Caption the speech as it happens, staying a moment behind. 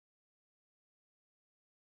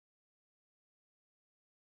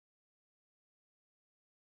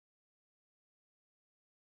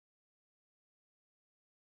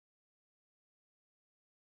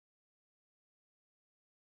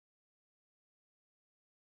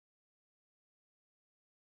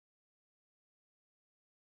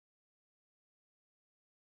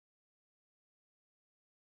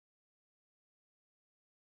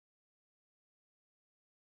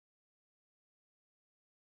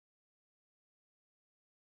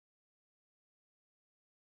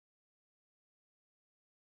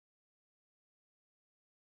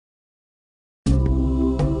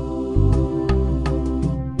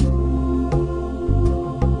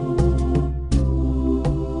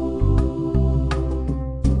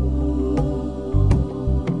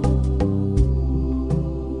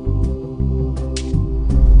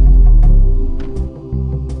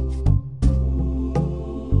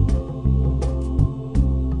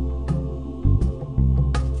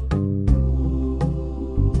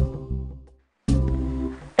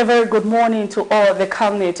A very good morning to all the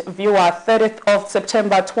Camnet viewer. 30th of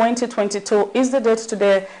September 2022 is the date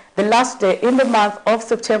today, the last day in the month of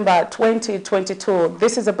September 2022.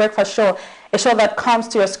 This is a breakfast show, a show that comes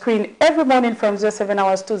to your screen every morning from 07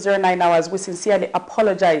 hours to 09 hours. We sincerely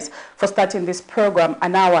apologize for starting this program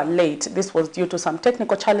an hour late. This was due to some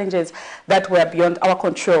technical challenges that were beyond our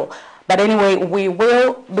control. But anyway, we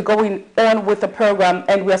will be going on with the program,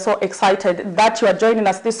 and we are so excited that you are joining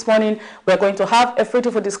us this morning. We are going to have a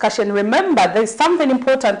fruitful discussion. Remember, there is something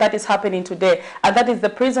important that is happening today, and that is the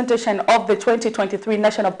presentation of the 2023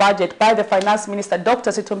 National Budget by the Finance Minister,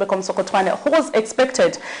 Dr. Situmbe Komsokotwane, who was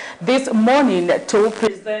expected this morning to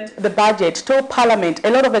present the budget to Parliament. A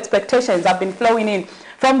lot of expectations have been flowing in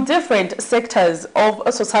from different sectors of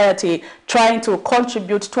society, trying to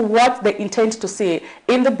contribute to what they intend to see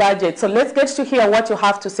in the budget. So let's get to hear what you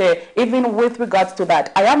have to say, even with regards to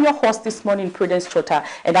that. I am your host this morning, Prudence Chota,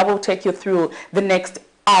 and I will take you through the next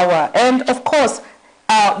hour. And of course,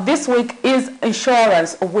 this week is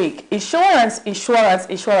Insurance Week. Insurance.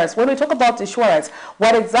 When we talk about insurance,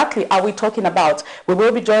 what exactly are we talking about? We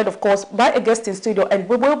will be joined, of course, by a guest in studio, and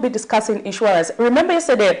we will be discussing insurance. Remember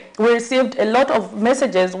yesterday, we received a lot of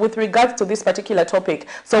messages with regards to this particular topic.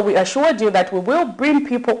 So we assured you that we will bring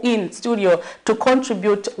people in studio to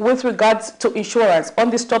contribute with regards to insurance on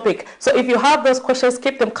this topic. So if you have those questions,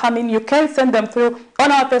 keep them coming. You can send them through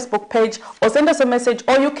on our Facebook page, or send us a message,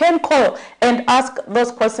 or you can call and ask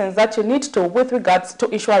those questions that you need to with regards to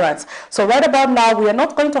insurance. So right about now, we are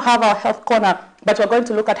not going to have our health corner, but we're going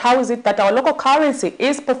to look at how is it that our local currency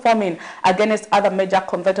is performing against other major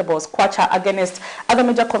convertibles, Kwacha against other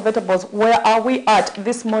major convertibles. Where are we at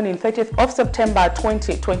this morning, 30th of September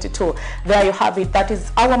 2022? There you have it. That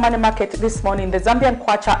is our money market this morning. The Zambian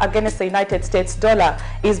Kwacha against the United States dollar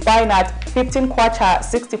is buying at 15 Kwacha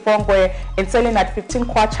 64 ngwe and selling at 15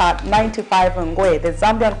 Kwacha 95 ngwe. The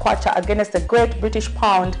Zambian Kwacha against the Great British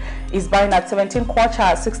Pound is buying at 17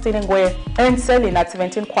 Kwacha 16 ngwe and selling at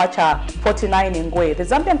 17 Kwacha 49 ngwe. The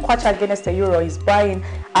Zambian Kwacha against the euro is buying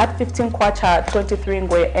at 15 Kwacha 23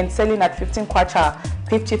 ngwe and selling at 15 Kwacha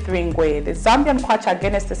 53 ngwe. The Zambian Kwacha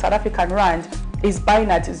against the South African rand is buying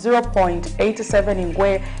at 0.87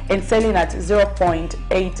 ngwe and selling at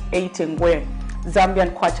 0.88 ngwe.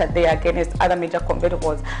 Zambian Kwacha there against other major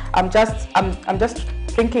convertibles. I'm just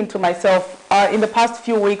thinking to myself, in the past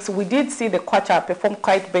few weeks, we did see the Kwacha perform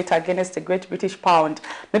quite better against the Great British Pound,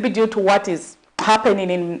 maybe due to what is happening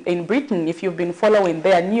in Britain, if you've been following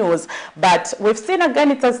their news. But we've seen again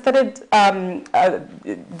it has started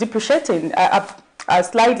depreciating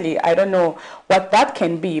slightly. I don't know what that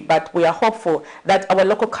can be, but we are hopeful that our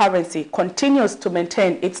local currency continues to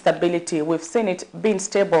maintain its stability. We've seen it being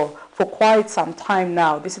stable for quite some time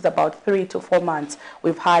now. This is about 3 to 4 months.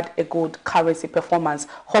 We've had a good currency performance.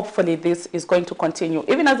 Hopefully this is going to continue.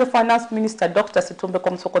 Even as the Finance Minister, Dr. Situmbe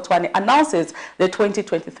Komsokotwane, announces the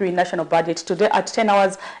 2023 national budget today at 10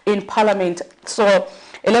 hours in Parliament. So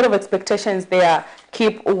a lot of expectations there.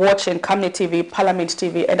 Keep watching Camnet TV, Parliament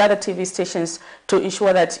TV, and other TV stations to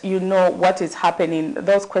ensure that you know what is happening.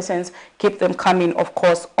 Those questions, keep them coming, of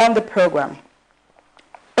course, on the program.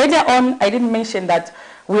 Earlier on, I didn't mention that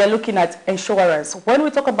we are looking at insurance. When we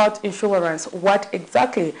talk about insurance, what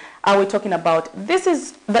exactly are we talking about? This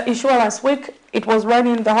is the Insurance Week. It was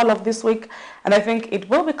running the whole of this week, and I think it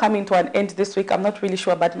will be coming to an end this week. I'm not really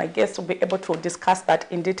sure, but my guests will be able to discuss that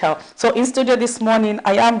in detail. So in studio this morning,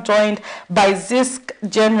 I am joined by Zisk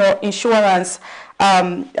General Insurance,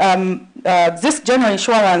 Zisk General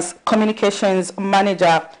Insurance Communications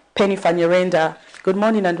Manager, Penny Fanyerenda. Good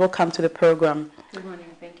morning and welcome to the program. Good morning.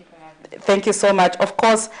 Thank you for having me. Thank you so much. Of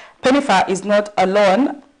course, Pennifer is not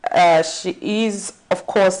alone. She is, of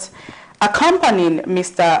course, accompanying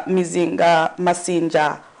Mr. Mizinga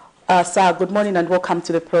Masinja. Sir, good morning and welcome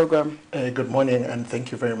to the program. Good morning and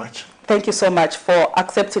thank you very much. Thank you so much for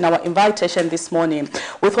accepting our invitation this morning.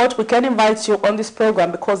 We thought we can invite you on this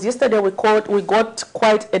program because yesterday we got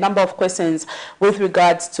quite a number of questions with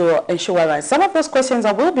regards to insurance. Some of those questions,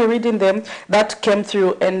 I will be reading them, that came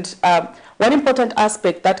through, and one important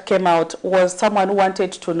aspect that came out was someone who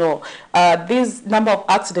wanted to know this number of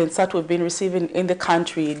accidents that we've been receiving in the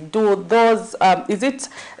country. Do those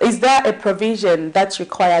is there a provision that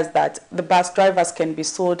requires that the bus drivers can be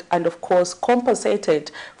sued and, of course,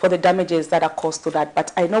 compensated for the damages that are caused to that?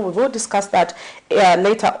 But I know we will discuss that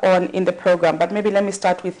later on in the program. But maybe let me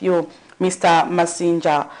start with you, Mr.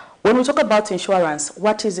 Masinja. When we talk about insurance,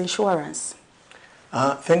 what is insurance?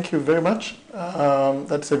 Thank you very much.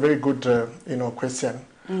 That's a very good question.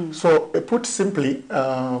 So put simply,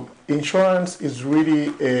 insurance is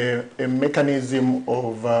really a mechanism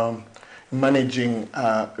of managing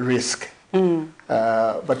risk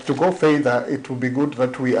But to go further, it would be good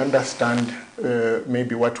that we understand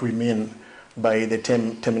maybe what we mean by the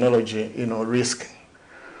terminology, risk.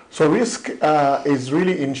 So risk is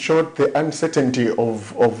really, in short, the uncertainty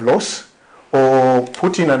of loss, or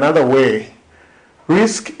put in another way,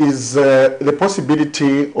 risk is the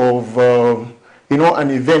possibility of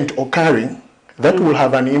an event occurring that will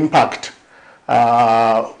have an impact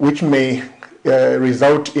which may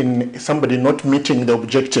result in somebody not meeting the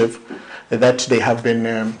objective that they have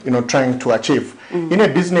been trying to achieve. In a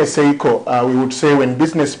business cycle, we would say when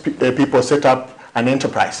business people set up an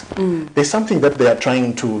enterprise, there's something that they are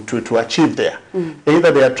trying to achieve there.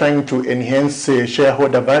 Either they are trying to enhance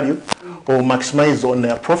shareholder value or maximize on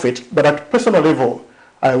their profit. But at personal level,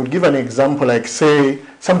 I would give an example, like say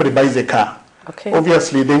somebody buys a car. Okay.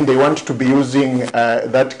 Obviously, then they want to be using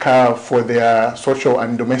that car for their social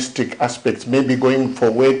and domestic aspects, maybe going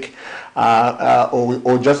for work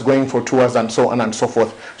or just going for tours and so on and so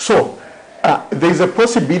forth. So there's a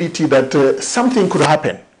possibility that something could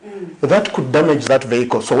happen that could damage that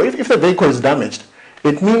vehicle. So if the vehicle is damaged,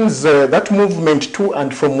 it means that movement to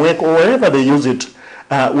and from work or wherever they use it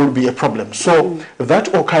will be a problem. So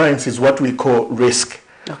that occurrence is what we call risk.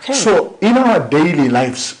 Okay. So in our daily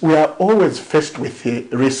lives, we are always faced with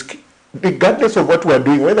risk, regardless of what we are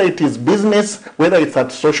doing, whether it is business, whether it's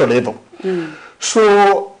at social level.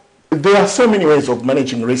 So there are so many ways of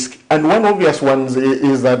managing risk. And one obvious one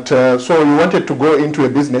is that, so you wanted to go into a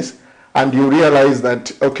business and you realize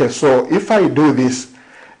that, okay, so if I do this,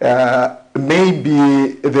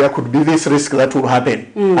 maybe there could be this risk that will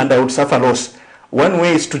happen and I would suffer loss. One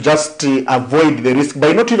way is to just avoid the risk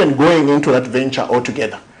by not even going into that venture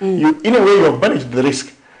altogether. In a way, you have managed the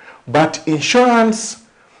risk. But insurance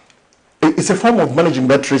is a form of managing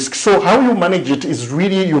that risk. So how you manage it is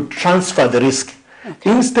really you transfer the risk.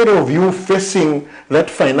 Okay. Instead of you facing that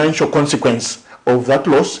financial consequence of that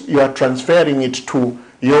loss, you are transferring it to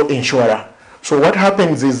your insurer. So what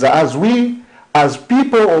happens is as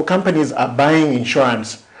people or companies are buying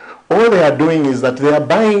insurance, all they are doing is that they are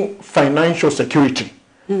buying financial security,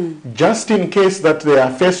 just in case that they are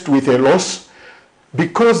faced with a loss,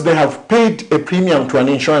 because they have paid a premium to an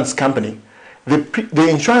insurance company. The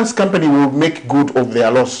insurance company will make good of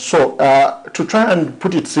their loss. So to try and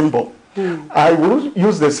put it simple, I will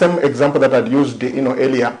use the same example that I'd used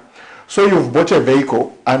earlier. So you've bought a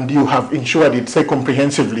vehicle and you have insured it, say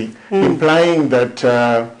comprehensively, implying that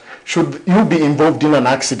should you be involved in an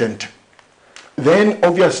accident, then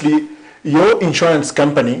obviously your insurance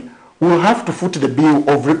company will have to foot the bill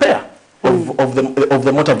of repair of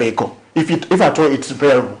the motor vehicle, if at all it's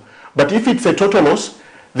repairable. But if it's a total loss,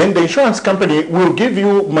 then the insurance company will give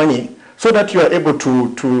you money so that you are able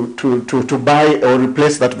to buy or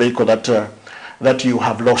replace that vehicle that you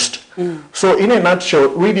have lost. So in a nutshell,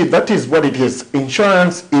 really that is what it is.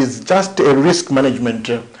 Insurance is just a risk management,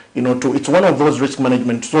 it's one of those risk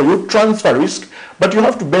management. So you transfer risk, but you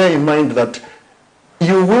have to bear in mind that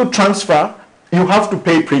you will transfer, you have to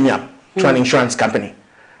pay premium to an insurance company.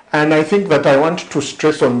 And I think that I want to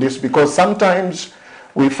stress on this because sometimes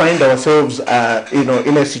we find ourselves,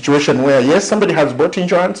 in a situation where, yes, somebody has bought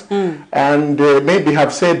insurance and maybe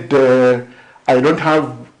have said, I don't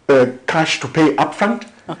have cash to pay upfront.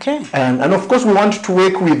 Okay. And of course, we want to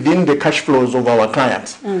work within the cash flows of our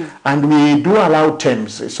clients. And we do allow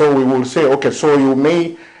terms. So we will say, okay, so you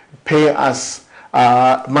may pay us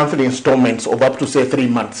monthly installments of up to, say, 3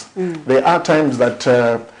 months. There are times that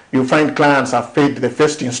you find clients have paid the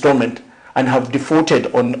first installment and have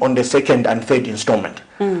defaulted on the second and third installment.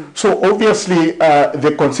 So obviously,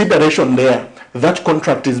 the consideration there, that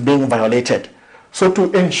contract is being violated. So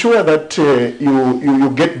to ensure that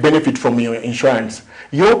you get benefit from your insurance,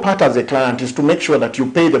 your part as a client is to make sure that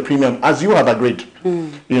you pay the premium as you have agreed,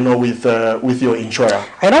 with your insurer.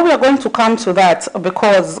 I know we are going to come to that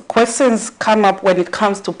because questions come up when it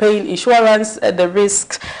comes to paying insurance, the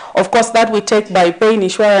risks, of course, that we take by paying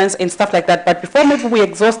insurance and stuff like that. But before maybe we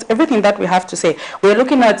exhaust everything that we have to say, we're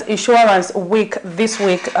looking at Insurance Week this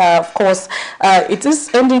week. Of course, it is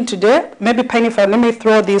ending today. Maybe Pennifer, let me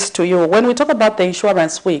throw this to you. When we talk about the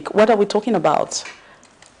Insurance Week, what are we talking about?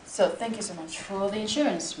 So thank you so much. For the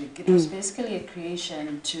Insurance Week, it was basically a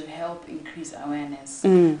creation to help increase awareness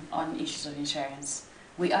on issues of insurance.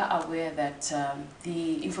 We are aware that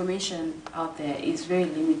the information out there is very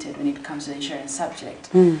limited when it comes to the insurance subject.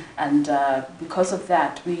 And because of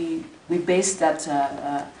that, we base that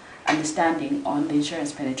understanding on the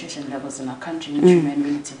insurance penetration levels in our country, which remain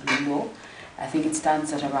relatively low. I think it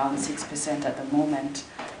stands at around 6% at the moment,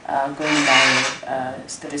 going by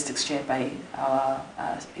statistics shared by our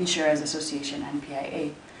Insurers Association and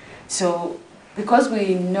PIA. So Because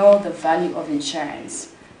we know the value of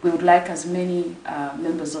insurance, we would like as many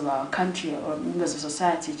members of our country or members of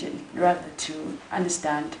society rather to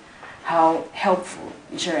understand how helpful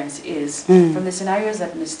insurance is. From the scenarios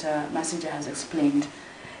that Mr. Messenger has explained,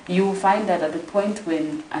 you will find that at the point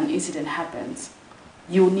when an incident happens,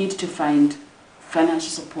 you will need to find financial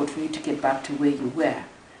support for you to get back to where you were.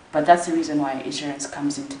 But that's the reason why insurance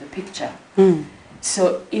comes into the picture.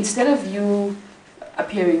 So instead of you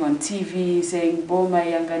appearing on TV saying, Boma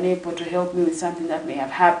Yanganepo, to help me with something that may have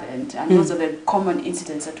happened, and those are the common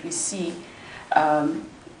incidents that we see,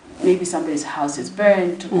 maybe somebody's house is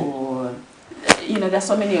burnt, or there's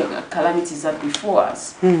so many calamities that befall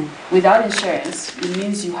us. Without insurance, it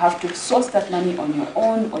means you have to source that money on your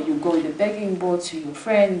own, or you go with a begging bowl to your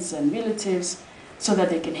friends and relatives so that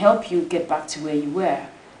they can help you get back to where you were.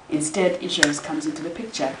 Instead, insurance comes into the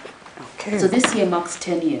picture. Okay. So this year marks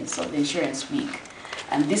 10 years of the Insurance Week,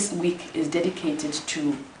 and this week is dedicated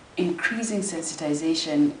to increasing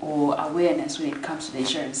sensitization or awareness when it comes to the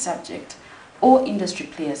insurance subject. All industry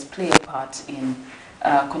players play a part in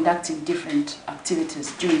conducting different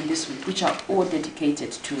activities during this week, which are all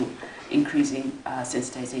dedicated to increasing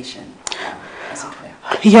sensitization, as it were.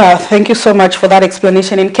 Yeah, thank you so much for that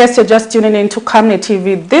explanation. In case you're just tuning in to Camnet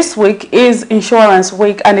TV, this week is Insurance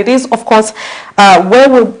Week, and it is, of course,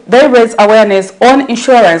 where they raise awareness on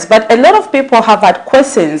insurance. But a lot of people have had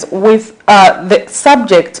questions with the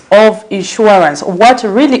subject of insurance. What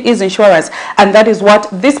really is insurance? And that is what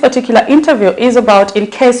this particular interview is about. In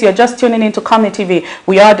case you're just tuning in to Camnet TV,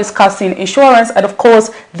 we are discussing insurance, and of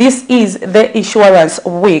course, this is the Insurance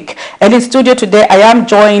Week. And in studio today, I am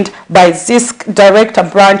joined by ZISC Director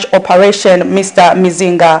Branch Operation, Mr.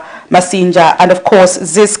 Mizinga Masinja, and of course,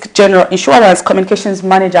 ZISC General Insurance Communications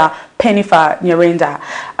Manager, Pennifer Nyirenda.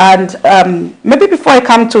 And maybe before I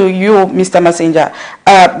come to you, Mr. Masinja,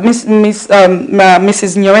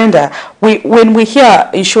 Mrs. Nyirenda, when we hear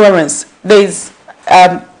insurance, there's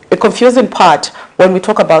a confusing part when we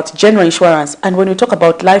talk about general insurance and when we talk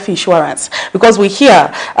about life insurance, because we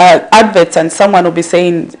hear adverts and someone will be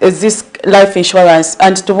saying, is this life insurance?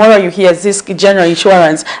 And tomorrow you hear this general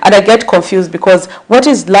insurance, and I get confused because what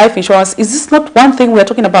is life insurance? Is this not one thing we're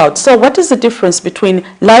talking about? So what is the difference between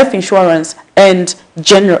life insurance and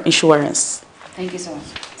general insurance? Thank you so much.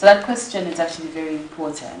 So that question is actually very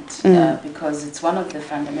important because it's one of the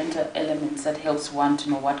fundamental elements that helps one to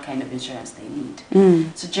know what kind of insurance they need.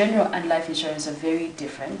 So general and life insurance are very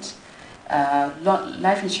different.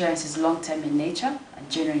 Life insurance is long-term in nature, and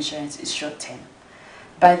general insurance is short-term.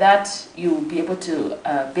 By that, you'll be able to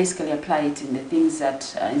basically apply it in the things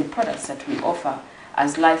that, in the products that we offer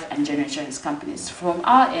as life and general insurance companies. From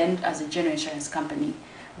our end, as a general insurance company,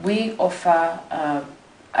 we offer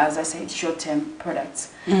as I said, short-term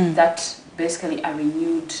products that basically are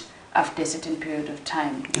renewed after a certain period of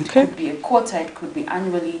time. It could be a quarter, it could be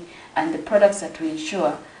annually, and the products that we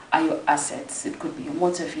insure are your assets. It could be your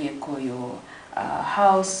motor vehicle, your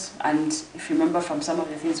house, and if you remember from some of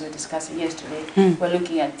the things we were discussing yesterday, we're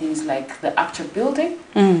looking at things like the actual building,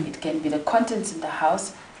 it can be the contents in the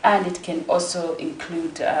house, and it can also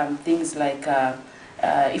include things like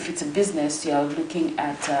if it's a business, you're looking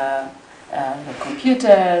at the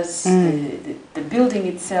computers, the building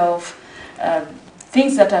itself,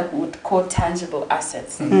 things that I would call tangible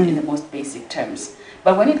assets in the most basic terms.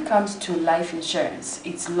 But when it comes to life insurance,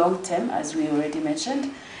 it's long-term, as we already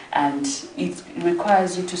mentioned, and it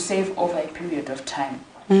requires you to save over a period of time.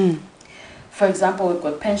 For example, we've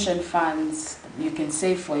got pension funds. You can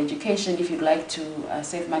save for education if you'd like to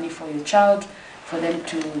save money for your child, for them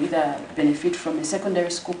to either benefit from a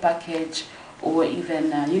secondary school package or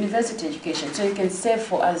even university education. So you can save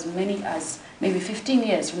for as many as maybe 15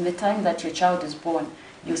 years from the time that your child is born.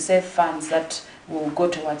 You save funds that will go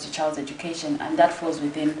towards your child's education, and that falls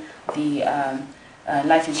within the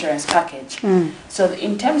life insurance package. So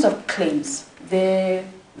in terms of claims, the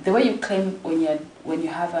way you claim when you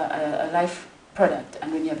have a life product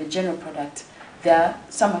and when you have a general product, they're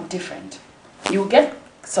somewhat different. You get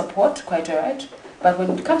support, quite all right, but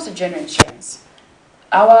when it comes to general insurance,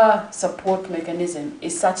 our support mechanism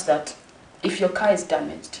is such that if your car is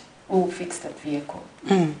damaged, we will fix that vehicle.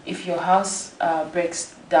 If your house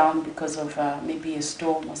breaks down because of maybe a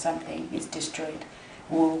storm or something, it's destroyed,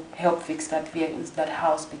 we'll help fix that vehicle, that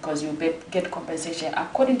house, because you'll get compensation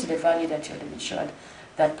according to the value that you have insured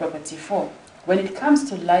that property for. When it comes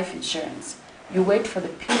to life insurance, you wait for the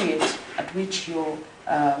period at which your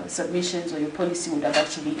submissions or your policy would have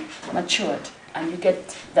actually matured, and you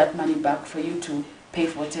get that money back for you to pay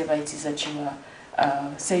for whatever it is that you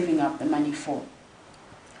are saving up the money for.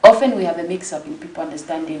 often we have a mix-up in people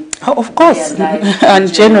understanding. Oh, of course, life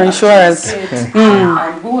and general insurance.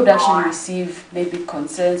 And we would actually receive maybe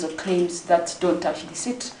concerns or claims that don't actually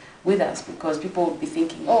sit with us, because people will be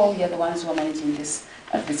thinking, oh, we are the ones who are managing this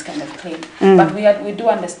kind of claim. But we do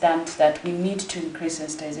understand that we need to increase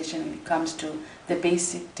sensitization when it comes to the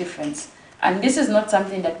basic difference. And this is not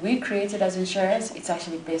something that we created as insurers. It's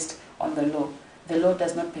actually based on the law. The law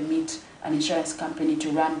does not permit an insurance company to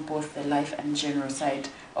run both the life and general side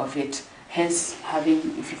of it. Hence,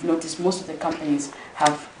 if you've noticed, most of the companies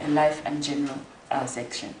have a life and general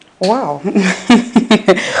section. Wow.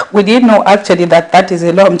 We didn't know actually that is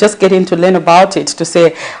a law. I'm just getting to learn about it, to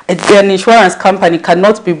say an insurance company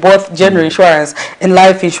cannot be both general insurance and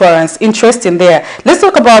life insurance. Interesting there. Let's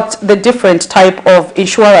talk about the different type of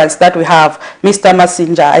insurance that we have. Mr.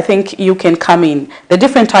 Masinja, I think you can come in. The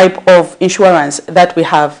different type of insurance that we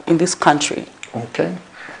have in this country. Okay.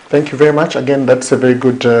 Thank you very much. Again, that's a very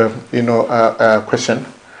good question.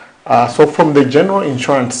 So from the general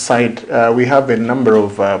insurance side, we have a number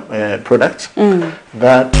of products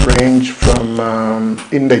that range from,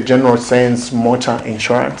 in the general sense, motor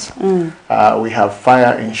insurance. We have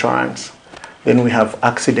fire insurance. Then we have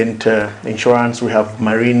accident insurance. We have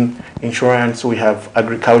marine insurance. We have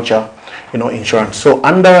agriculture, insurance. So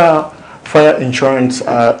under fire insurance,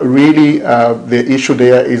 really the issue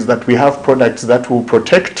there is that we have products that will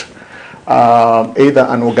protect either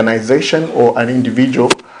an organization or an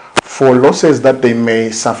individual for losses that they may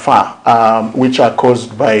suffer, which are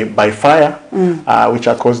caused by fire, which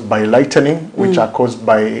are caused by lightning, which are caused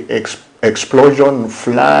by explosion,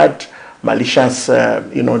 flood, malicious,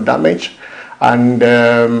 damage. And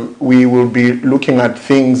we will be looking at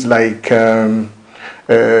things like,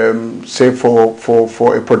 say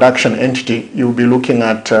for a production entity, you'll be looking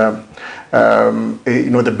at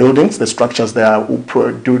the buildings, the structures they are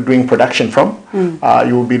doing production from.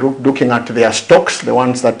 You will be looking at their stocks, the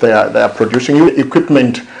ones that they are producing,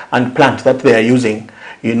 equipment and plant that they are using,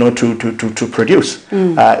 to produce.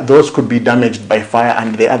 Those could be damaged by fire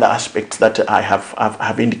and the other aspects that I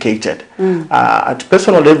have indicated. At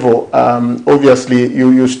personal level, obviously,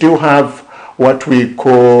 you still have what we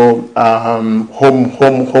call home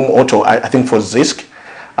auto, I think for ZISC.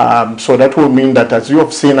 So that will mean that, as you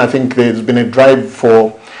have seen, I think there's been a drive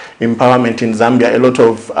for empowerment in Zambia. A lot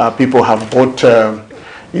of people have bought,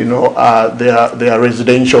 their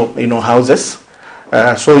residential, houses.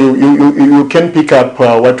 So you can pick up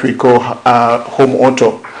what we call home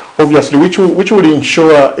auto, obviously, which will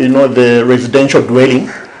ensure, the residential dwelling,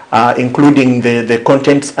 including the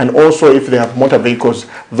contents, and also if they have motor vehicles,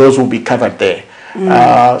 those will be covered there.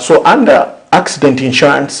 So under accident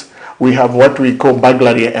insurance, we have what we call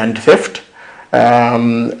burglary and theft.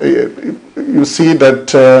 You see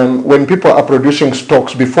that when people are producing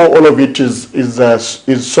stocks, before all of it is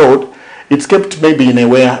sold, it's kept maybe in a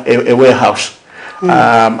warehouse.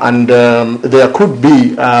 And there could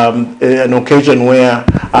be an occasion where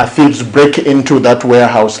thieves break into that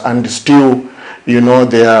warehouse and steal,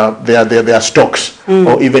 their stocks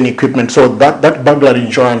or even equipment. So that burglary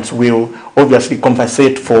insurance will obviously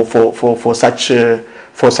compensate for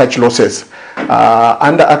such losses.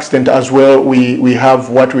 Under accident as well, we have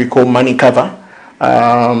what we call money cover.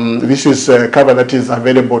 This is a cover that is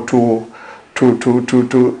available to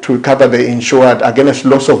cover the insured against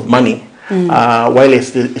loss of money while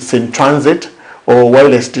it's in transit or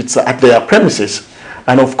while it's at their premises.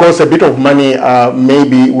 And of course, a bit of money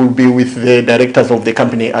maybe will be with the directors of the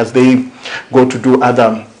company as they go to do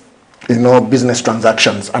other business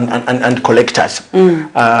transactions and collectors.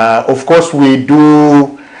 Of course, we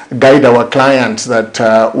do guide our clients that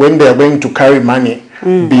when they are going to carry money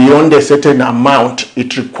beyond a certain amount,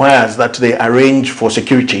 it requires that they arrange for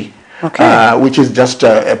security, which is just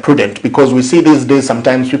prudent, because we see these days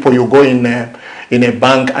sometimes people, you go in a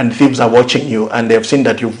bank and thieves are watching you and they've seen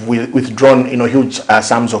that you've withdrawn huge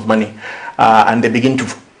sums of money and they begin to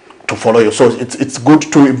follow you. So it's good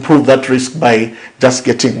to improve that risk by just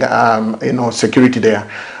getting security there.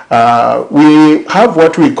 We have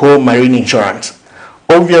what we call marine insurance.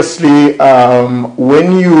 Obviously,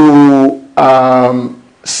 when you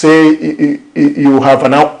say you have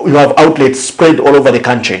outlets spread all over the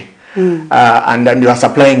country, and then you are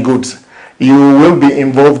supplying goods, you will be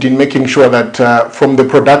involved in making sure that from the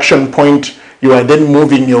production point, you are then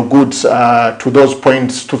moving your goods to those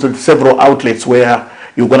points, to the several outlets where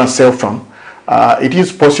you're going to sell from. It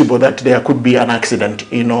is possible that there could be an accident,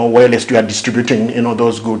 whilst you are distributing,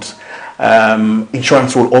 those goods.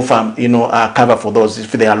 Insurance will offer, cover for those.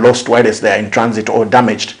 If they are lost whilst they are in transit or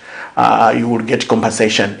damaged, you will get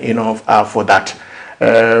compensation, for that.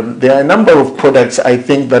 There are a number of products, I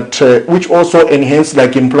think, that which also enhance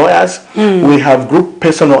like employers. We have group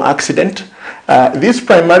personal accident. This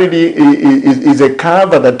primarily is a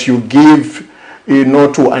cover that you give,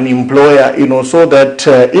 to an employer, so that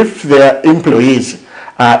if their employees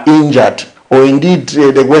are injured, or indeed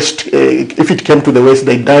the worst, if it came to the worst,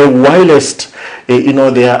 they die whilst,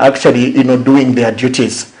 they are actually, doing their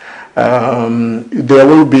duties. There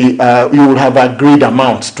will be, you will have agreed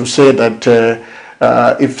amounts to say that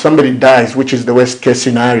if somebody dies, which is the worst case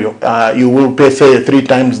scenario, you will pay, say, 3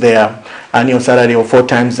 times their annual salary or 4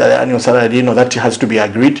 times their annual salary. That has to be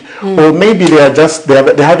agreed. Or maybe they are just, they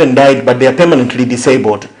haven't died, but they are permanently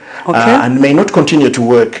disabled, and may not continue to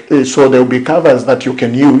work. So there will be covers that you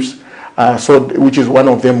can use, which is one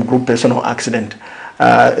of them, group personal accident.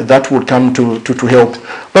 That would come to help.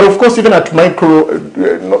 But of course, even at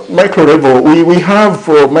micro level, we have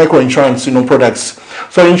micro insurance, products.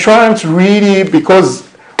 So insurance really, because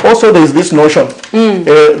also there is this notion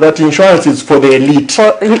that insurance is for the elite.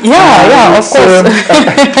 Of course. No.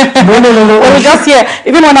 When we just hear,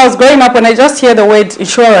 even when I was growing up, when I just hear the word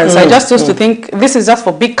insurance, I just used to think this is just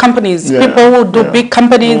for big companies, people who do big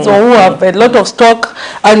companies or who have a lot of stock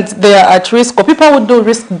and they are at risk, or people who do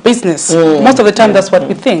risk business. Most of the time, that's what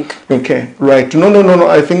we think. Okay, right. No.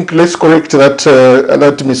 I think let's correct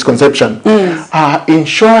that misconception.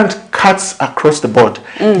 Insurance cuts across the board.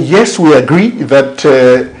 Yes, we agree that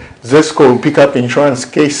Zesco will pick up insurance,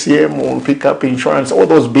 KCM will pick up insurance, all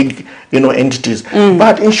those big, entities.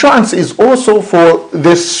 But insurance is also for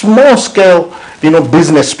the small scale,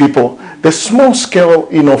 business people, the small scale,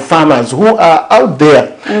 farmers who are out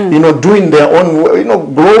there, doing their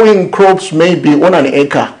own, growing crops maybe on an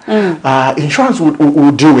acre. Insurance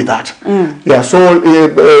will deal with that. So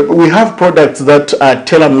we have products that are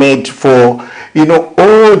tailor-made for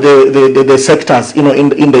all the sectors, in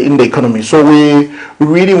the economy. So we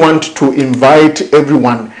really want to invite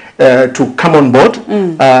everyone to come on board.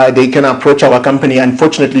 They can approach our company.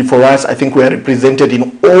 Unfortunately for us, I think we are represented in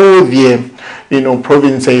all the,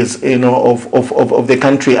 provinces, of the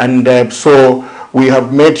country. And so we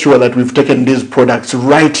have made sure that we've taken these products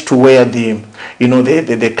right to where the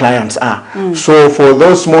clients are. So for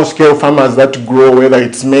those small scale farmers that grow, whether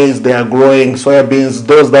it's maize, they are growing soybeans,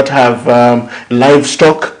 those that have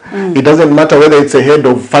livestock, it doesn't matter whether it's a herd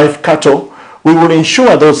of 5 cattle, we will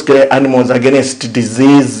insure those animals against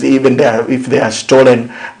disease, even if they are stolen.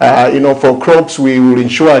 For crops, we will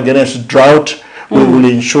insure against drought. We will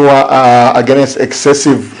insure against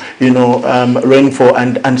excessive, rainfall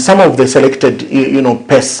and some of the selected,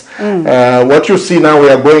 pests. What you see now, we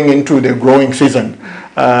are going into the growing season.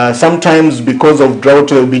 Sometimes because of drought,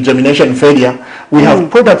 there will be germination failure. We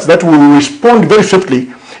have products that will respond very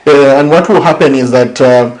swiftly. And what will happen is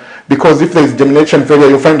that because if there is germination failure,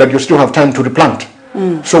 you find that you still have time to replant.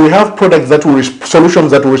 So we have products that will,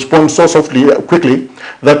 solutions that will respond so softly, quickly,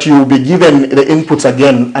 that you will be given the inputs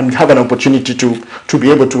again and have an opportunity to be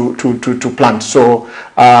able to plant. So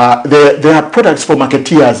there are products for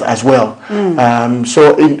marketeers as well.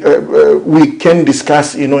 So we can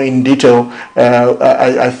discuss, in detail.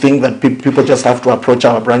 I think that people just have to approach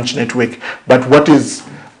our branch network. But what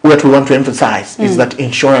we want to emphasize is that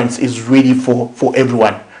insurance is really for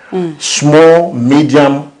everyone. Small,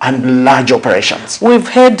 medium, and large operations. We've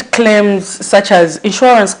heard claims such as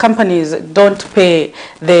insurance companies don't pay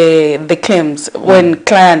the claims when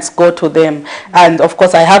clients go to them. And of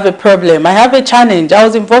course, I have a problem. I have a challenge. I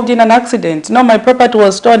was involved in an accident. My property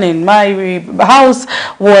was stolen. My house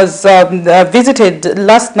was visited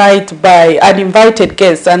last night by uninvited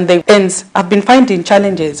guests, and the ends have been finding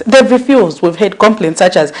challenges. They've refused. We've heard complaints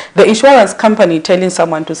such as the insurance company telling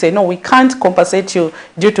someone to say, no, we can't compensate you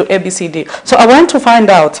due to ABCD. So I want to find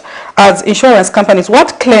out, as insurance companies,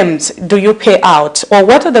 what claims do you pay out, or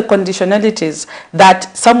what are the conditionalities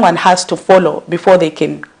that someone has to follow before they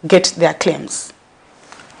can get their claims?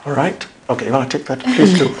 All right. Okay, you want to take that,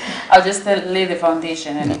 please do. I'll just lay the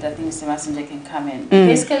foundation, and I think Mr. Messenger can come in.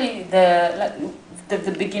 Basically,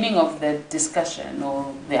 the beginning of the discussion,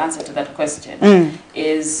 or the answer to that question,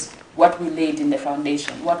 is what we laid in the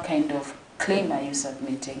foundation. What kind of claim are you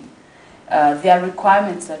submitting? There are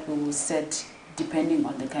requirements that we will set depending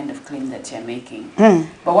on the kind of claim that you're making.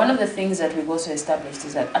 But one of the things that we've also established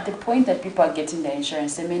is that at the point that people are getting their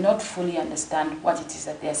insurance, they may not fully understand what it is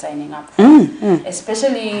that they're signing up for.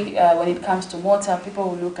 Especially when it comes to motor, people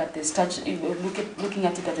will look at the looking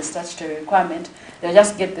at it as a statutory requirement. They'll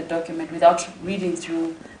just get the document without reading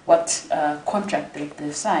through what contract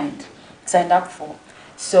they've signed up for.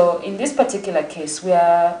 So in this particular case, we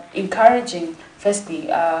are encouraging, firstly,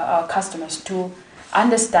 our customers to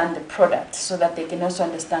understand the product so that they can also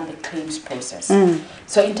understand the claims process.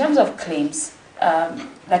 So in terms of claims,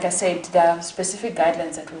 like I said, there are specific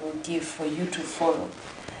guidelines that we will give for you to follow.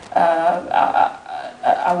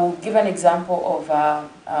 I will give an example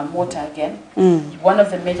of motor again. One of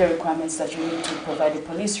the major requirements that you need to provide a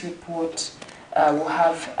police report. We'll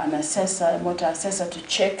have an assessor, a motor assessor, to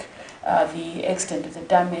check the extent of the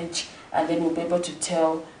damage, and then we'll be able to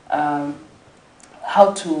tell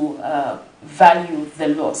how to value the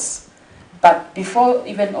loss. But before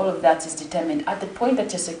even all of that is determined, at the point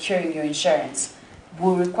that you're securing your insurance,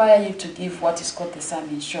 will require you to give what is called the sum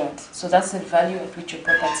insured. So that's the value at which your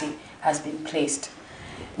property has been placed.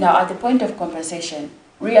 Now, at the point of compensation,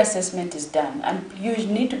 reassessment is done, and you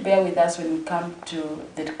need to bear with us when we come to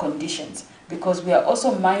the conditions, because we are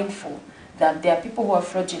also mindful that there are people who are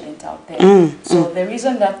fraudulent out there. So the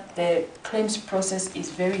reason that the claims process is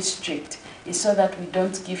very strict is so that we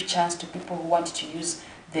don't give chance to people who want to use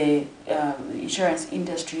the insurance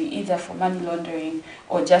industry either for money laundering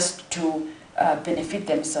or just to benefit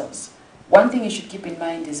themselves. One thing you should keep in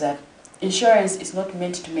mind is that insurance is not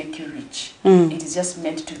meant to make you rich. It is just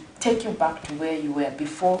meant to take you back to where you were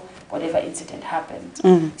before whatever incident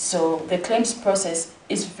happened. So the claims process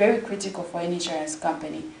is very critical for any insurance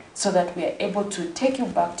company so that we are able to take you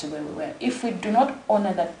back to where we were. If we do not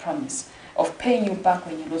honor that promise of paying you back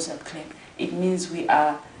when you lose a claim, it means we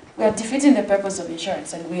are defeating the purpose of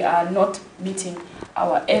insurance, and we are not meeting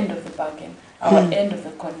our end of the bargain, our end of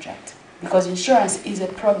the contract. Because insurance is a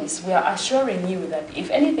promise. We are assuring you that if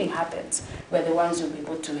anything happens, we're the ones who will be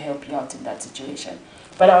able to help you out in that situation.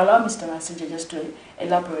 But I'll allow Mr. Masinja just to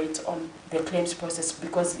elaborate on the claims process,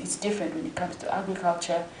 because it's different when it comes to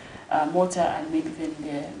agriculture, motor, and maybe even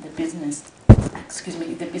the business,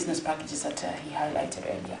 the business packages that he highlighted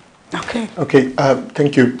earlier. Okay,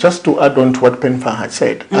 thank you. Just to add on to what Penfa had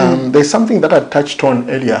said, there's something that I touched on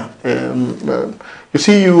earlier. You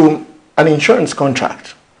see, an insurance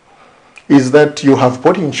contract is that you have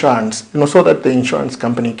bought insurance, so that the insurance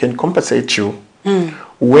company can compensate you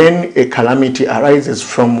when a calamity arises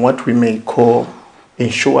from what we may call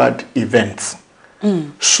insured events.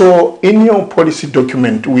 So in your policy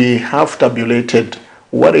document, we have tabulated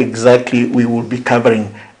what exactly we will be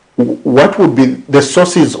covering, what would be the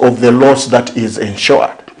sources of the loss that is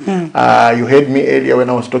insured. You heard me earlier when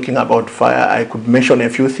I was talking about fire. I could mention a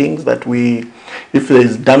few things that if there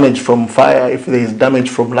is damage from fire, if there is damage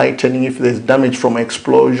from lightning, if there is damage from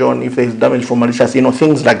explosion, if there is damage from malicious,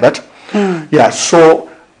 things like that. Yeah, so,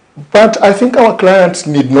 but I think our clients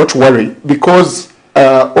need not worry, because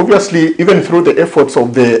obviously, even through the efforts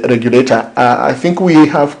of the regulator, I think we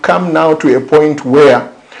have come now to a point where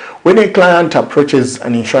when a client approaches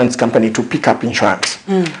an insurance company to pick up insurance,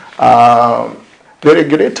 the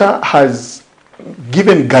regulator has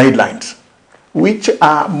given guidelines which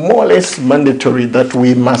are more or less mandatory, that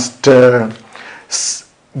we must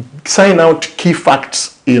sign out key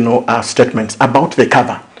facts, statements about the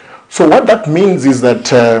cover. So what that means is that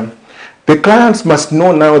the clients must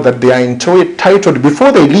know now that they are entitled,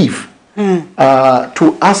 before they leave,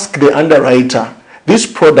 to ask the underwriter, this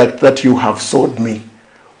product that you have sold me,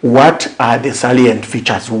 what are the salient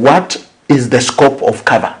features? What is the scope of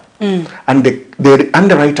cover? And the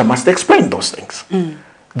underwriter must explain those things.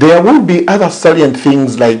 There will be other salient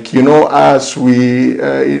things like, as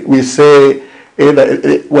we say,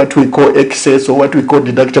 either what we call excess or what we call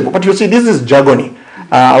deductible. But you see, this is jargon.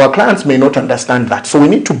 Our clients may not understand that. So we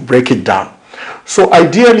need to break it down. So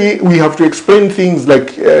ideally, we have to explain things like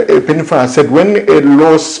Penfa said,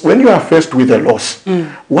 when you are faced with a loss,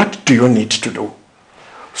 what do you need to do?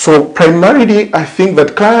 So primarily, I think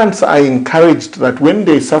that clients are encouraged that when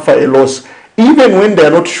they suffer a loss, even when they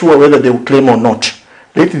are not sure whether they will claim or not,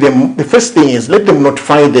 the first thing is let them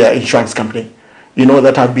notify their insurance company,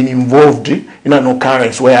 that have been involved in an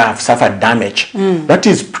occurrence where I have suffered damage. That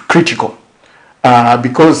is critical,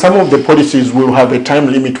 because some of the policies will have a time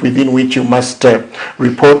limit within which you must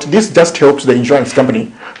report. This just helps the insurance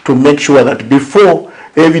company to make sure that before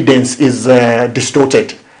evidence is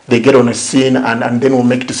distorted, they get on a scene and then will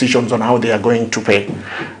make decisions on how they are going to pay.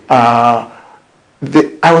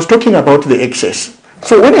 I was talking about the excess.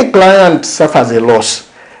 So when a client suffers a loss,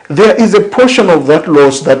 there is a portion of that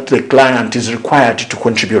loss that the client is required to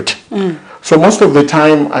contribute. So most of the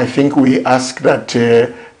time, I think we ask that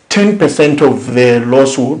 10% of the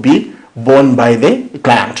loss will be borne by the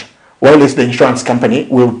client, while the insurance company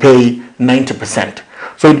will pay 90%.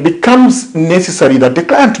 So it becomes necessary that the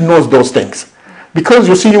client knows those things. Because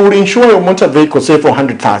you see, you will insure your motor vehicle, say, for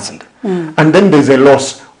 100,000, and then there's a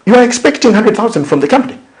loss. You are expecting 100,000 from the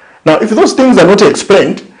company. Now, if those things are not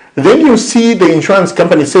explained, Then you see the insurance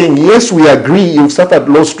company saying, yes, we agree you've suffered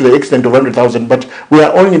loss to the extent of 100,000, but we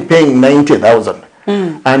are only paying 90,000.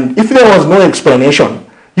 And if there was no explanation,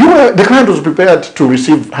 the client was prepared to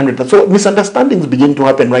receive 100,000. So misunderstandings begin to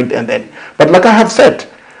happen right there and then. But like I have said,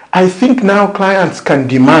 I think now clients can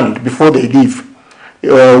demand before they leave,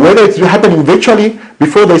 whether it's happening virtually,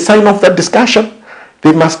 before they sign off that discussion,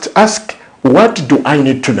 they must ask, what do I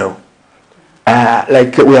need to know?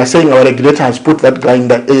 Like we are saying, our regulator has put that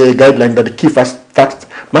guideline that the key facts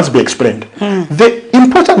must be explained. The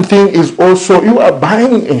important thing is also, you are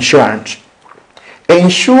buying insurance.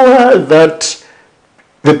 Ensure that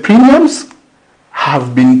the premiums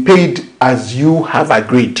have been paid as you have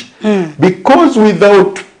agreed. Because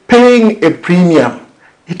without paying a premium,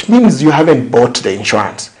 it means you haven't bought the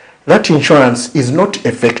insurance. That insurance is not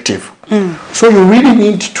effective. So you really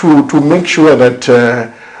need to make sure that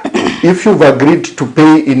if you've agreed to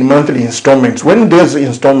pay in monthly installments, when those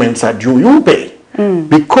installments are due, you pay.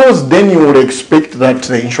 Because then you will expect that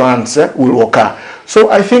the insurance will occur. So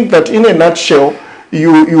I think that in a nutshell,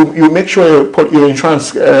 you make sure your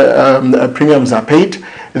insurance premiums are paid,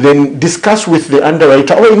 then discuss with the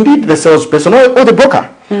underwriter or indeed the salesperson or the broker,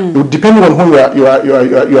 depending on who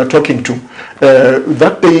you are talking to,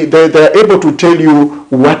 that they are able to tell you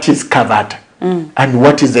what is covered and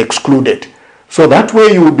what is excluded. So that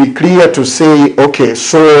way you will be clear to say, okay,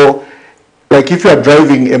 so like if you are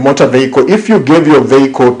driving a motor vehicle, if you gave your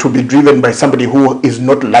vehicle to be driven by somebody who is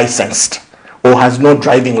not licensed or has no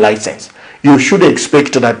driving license, you should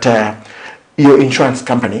expect that your insurance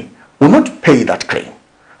company will not pay that claim.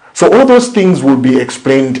 So all those things will be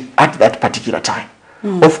explained at that particular time.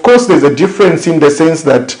 Of course, there's a difference in the sense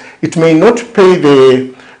that it may not pay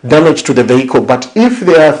the damage to the vehicle, but if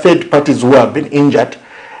there are third parties who have been injured,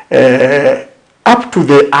 up to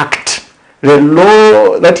the act, the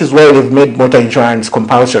law, that is why they've made motor insurance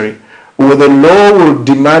compulsory, where the law will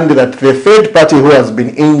demand that the third party who has been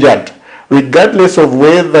injured, regardless of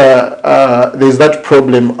whether there's that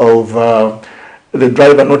problem of the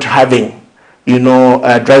driver not having,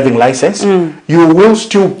 a driving license, you will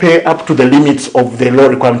still pay up to the limits of the law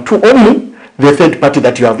requirement to only the third party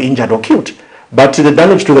that you have injured or killed. But the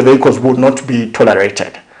damage to the vehicles will not be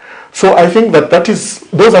tolerated. So I think that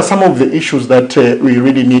those are some of the issues that we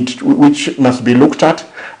really need, which must be looked at.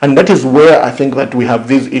 And that is where I think that we have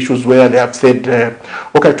these issues where they have said,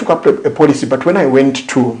 okay, I took up a policy, but when I went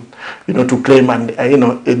to claim and,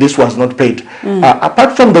 this was not paid.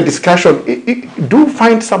 Apart from the discussion, do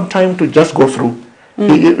find some time to just go through.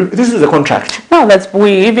 This is a contract. Well,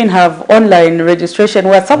 we even have online registration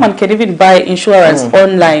where someone can even buy insurance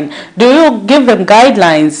online. Do you give them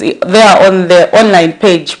guidelines there on the online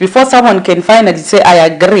page before someone can finally say, I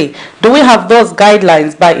agree? Do we have those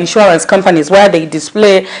guidelines by insurance companies where they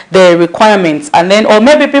display the requirements and then, or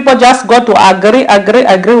maybe people just go to agree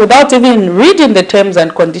without even reading the terms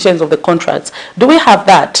and conditions of the contracts? Do we have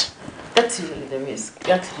that? That's usually the risk.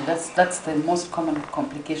 Actually, that's the most common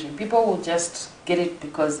complication. People will just get it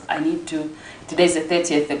because I need to. Today's the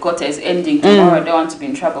 30th, the quarter is ending. Tomorrow I don't want to be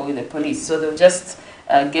in trouble with the police. So they'll just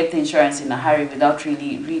get the insurance in a hurry without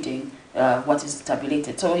really reading what is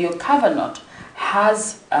tabulated. So your cover note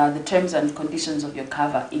has the terms and conditions of your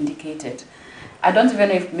cover indicated. I don't even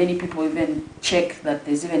know if many people even check that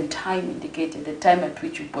there's even time indicated. The time at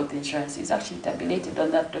which you bought the insurance is actually tabulated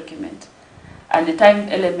on that document. And the time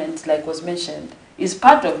element, like was mentioned, is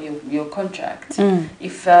part of your contract.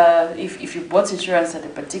 If you bought insurance at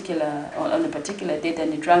on a particular date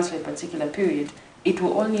and it runs for a particular period, it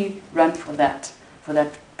will only run for that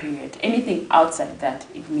period. Anything outside that,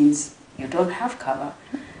 it means you don't have cover.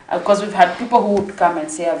 Because we've had people who would come and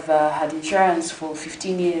say, I've had insurance for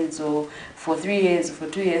 15 years or for 3 years or for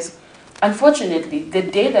 2 years. Unfortunately, the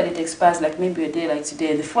day that it expires, like maybe a day like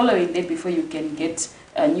today, the following day before you can get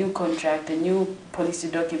a new contract, a new policy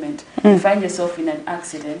document, you find yourself in an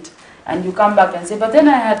accident and you come back and say, but then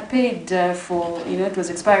I had paid for, it was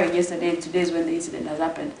expiring yesterday and today is when the incident has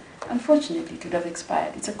happened. Unfortunately, it would have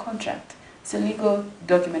expired. It's a contract. It's a legal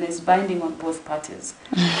document. It's binding on both parties.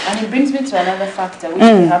 And it brings me to another factor, which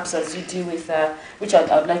perhaps as you deal with, which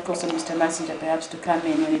I'd like also Mr. Messenger perhaps to come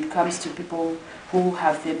in when it comes to people who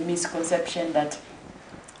have the misconception that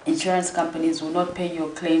insurance companies will not pay your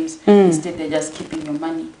claims, instead they're just keeping your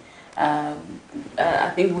money.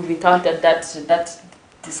 I think we've encountered that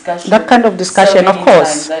discussion. That kind of discussion, of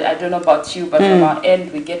course. I don't know about you, but from our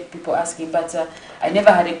end we get people asking, but I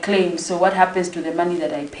never had a claim, so what happens to the money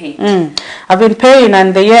that I paid? I've been paying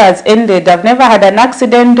and the year has ended. I've never had an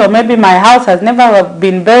accident, or maybe my house has never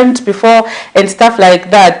been burnt before and stuff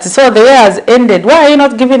like that. So the year has ended. Why are you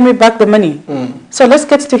not giving me back the money? So let's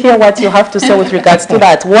get to hear what you have to say with regards to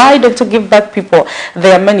that. Why don't you give back people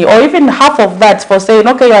their money, or even half of that, for saying,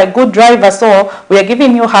 okay, you're a good driver, so we are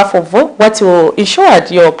giving you half of what you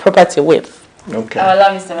insured your property with? Okay. I'll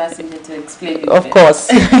allow Mr. Masinga to explain. Of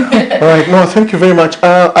course. All right. No, thank you very much.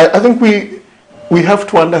 I think we have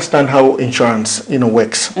to understand how insurance,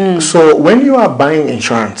 works. So when you are buying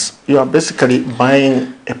insurance, you are basically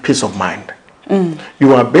buying a peace of mind.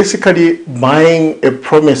 You are basically buying a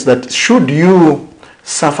promise that should you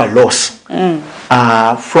suffer loss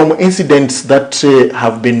from incidents that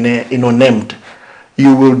have been named,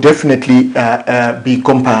 you will definitely be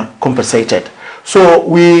compensated. So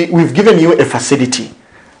we've given you a facility.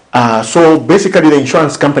 So basically the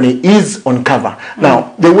insurance company is on cover.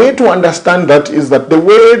 Now, the way to understand that is that the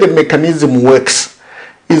way the mechanism works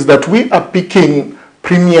is that we are picking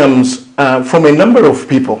premiums from a number of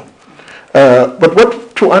people. But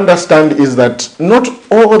what to understand is that not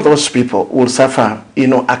all those people will suffer,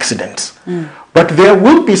 accidents. But there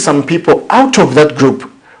will be some people out of that group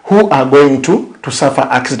who are going to suffer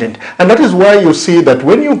accident. And that is why you see that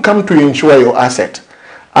when you come to insure your asset,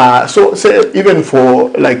 so say even for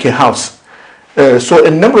like a house, so a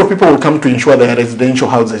number of people will come to insure their residential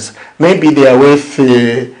houses. Maybe they are worth,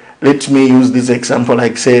 let me use this example,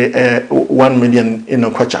 like say 1 million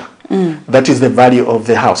kwacha. That is the value of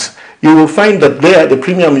the house. You will find that there the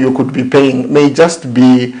premium you could be paying may just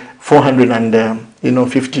be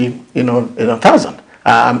 450,000.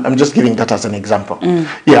 I'm just giving that as an example.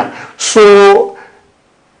 Yeah. So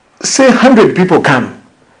say 100 people come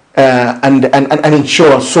and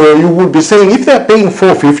insure. So you would be saying if they are paying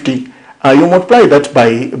 450, you multiply that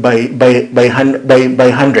by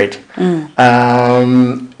 100.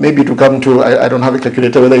 Maybe to come to, I don't have a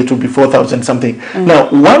calculator, whether it will be 4,000 something. Now,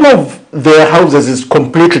 one of their houses is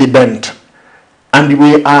completely burnt, and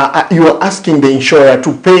you are asking the insurer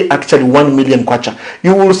to pay actually 1 million kwacha.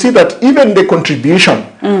 You will see that even the contribution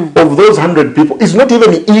of those 100 people is not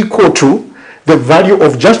even equal to the value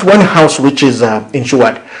of just one house which is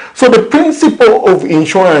insured. So the principle of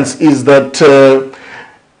insurance is that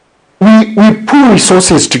we pool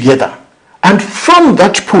resources together, and from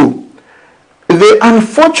that pool, the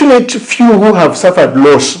unfortunate few who have suffered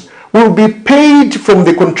loss will be paid from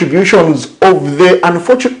the contributions of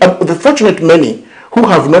the fortunate many who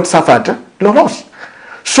have not suffered loss.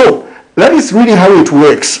 So that is really how it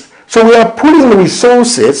works. So we are pooling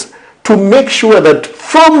resources to make sure that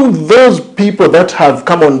from those people that have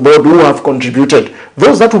come on board who have contributed,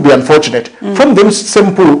 those that will be unfortunate, from them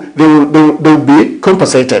same pool, they will be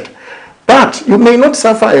compensated. But you may not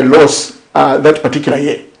suffer a loss that particular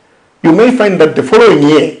year. You may find that the following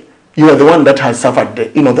year, you are the one that has suffered the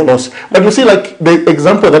loss. But you see, like the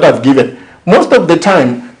example that I've given, most of the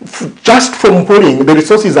time, just from pooling, the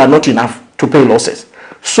resources are not enough to pay losses.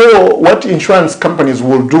 So what insurance companies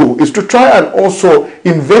will do is to try and also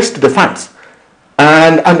invest the funds.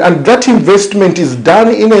 And that investment is done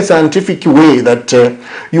in a scientific way that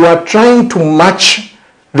you are trying to match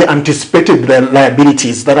the anticipated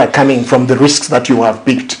liabilities that are coming from the risks that you have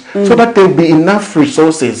picked, so that there will be enough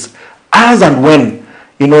resources as and when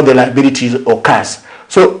the liabilities occurs.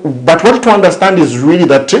 So, but what to understand is really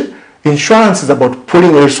that insurance is about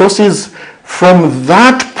pooling resources. From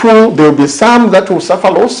that pool, there will be some that will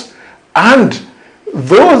suffer loss, and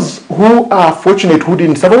those who are fortunate who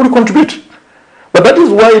didn't suffer will contribute. But that is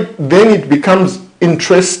why then it becomes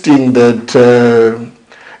interesting that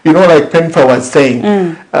like Penfa was saying,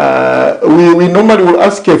 we normally will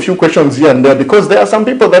ask a few questions here and there because there are some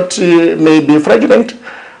people that may be fraudulent.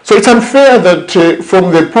 So it's unfair that from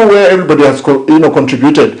the pool where everybody has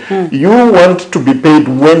contributed, you want to be paid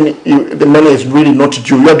when the money is really not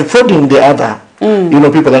due. You are defrauding the other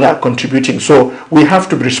people that are contributing. So we have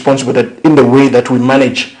to be responsible in the way that we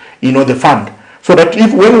manage the fund, so that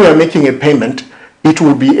if when we are making a payment, it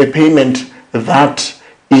will be a payment that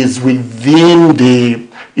is within the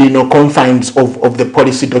confines of the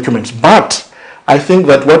policy documents. But I think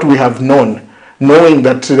that what we have knowing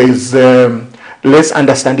that there is less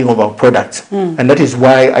understanding of our products, and that is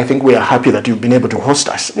why I think we are happy that you've been able to host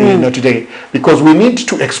us today, because we need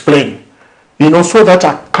to explain so that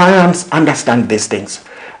our clients understand these things.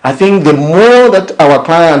 I think the more that our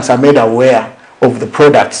clients are made aware of the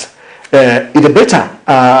products, the better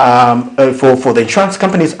for the insurance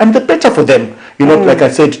companies, and the better for them, like I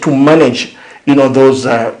said, to manage those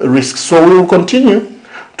risks. So we will continue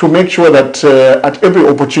to make sure that at every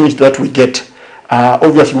opportunity that we get,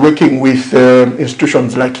 obviously working with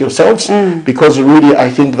institutions like yourselves, because really I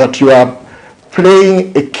think that you are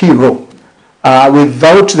playing a key role.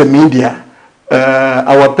 Without the media,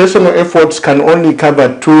 our personal efforts can only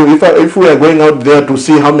cover 2. If we are going out there to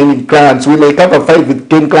see how many clients, we may cover 5 with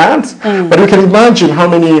 10 clients, but we can imagine how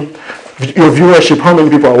many, your viewership, how many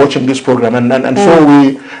people are watching this program, and so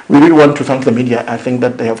we really want to thank the media. I think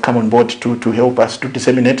that they have come on board to help us to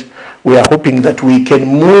disseminate. We are hoping that we can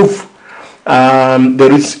move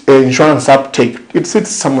there is insurance uptake. It sits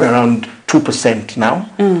somewhere around 2% now.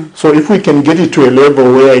 So if we can get it to a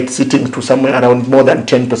level where it's sitting to somewhere around more than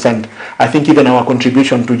 10%, I think even our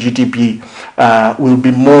contribution to GDP will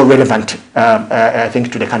be more relevant, I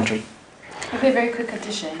think, to the country. Okay, very quick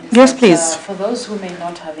addition. Yes, please. For those who may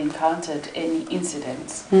not have encountered any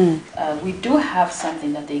incidents, we do have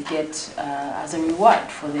something that they get as a reward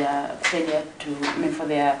for their failure for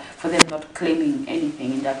them not claiming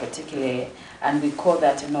anything in that particular area, and we call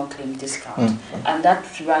that a no-claim discount, and that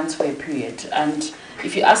runs for a period. And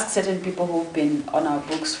if you ask certain people who've been on our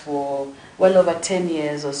books for well over 10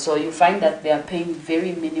 years or so, you find that they are paying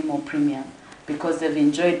very minimal premium, because they've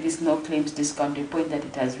enjoyed this no claims discount to the point that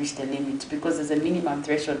it has reached a limit, because there's a minimum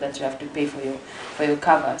threshold that you have to pay for your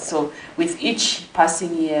cover. So with each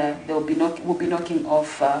passing year, we'll be knocking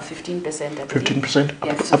off 15%. 15%,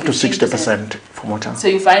 yeah, up to 60% for more time. So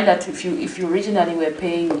you find that if you originally were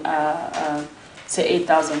paying say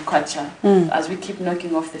 8,000 kwacha, as we keep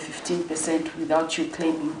knocking off the 15% without you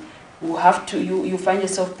claiming, you find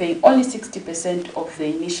yourself paying only 60% of the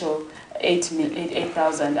initial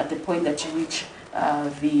 8,000 at the point that you reach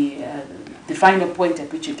the final point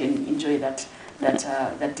at which you can enjoy that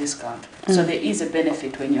discount. So there is a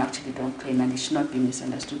benefit when you actually don't claim, and it should not be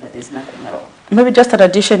misunderstood that there's nothing at all. Maybe just an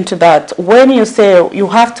addition to that, when you say you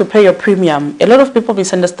have to pay your premium, a lot of people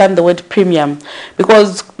misunderstand the word premium,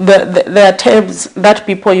 because there are terms that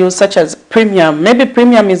people use such as premium. Maybe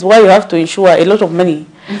premium is why you have to insure a lot of money.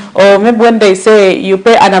 Or maybe when they say you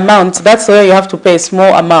pay an amount, that's where you have to pay a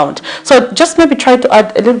small amount. So just maybe try to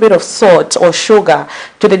add a little bit of salt or sugar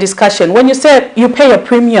to the discussion. When you say you pay a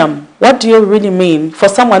premium, what do you really mean for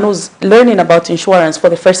someone who's learning about insurance for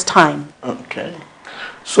the first time? Okay.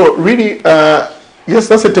 So really, yes,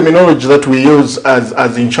 that's a terminology that we use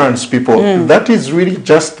as insurance people. That is really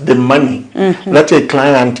just the money that a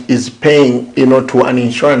client is paying, to an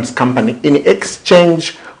insurance company in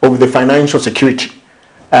exchange of the financial security.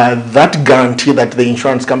 That guarantee that the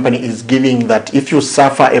insurance company is giving, that if you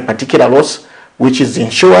suffer a particular loss which is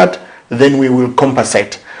insured, then we will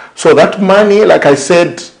compensate. So that money, like I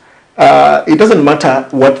said, it doesn't matter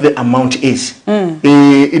what the amount is.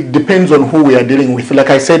 It depends on who we are dealing with. Like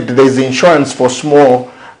I said, there's insurance for small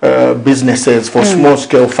businesses, for small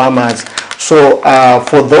scale farmers. So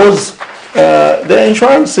for those, the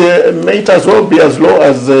insurance may as well be as low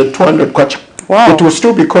as 200 kwacha. Wow. It will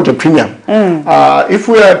still be called a premium. If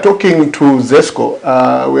we are talking to Zesco,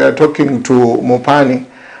 we are talking to Mopani,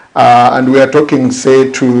 and we are talking, say,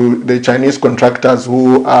 to the Chinese contractors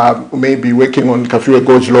who may be working on Kafue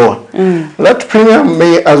Gorge Lower, that premium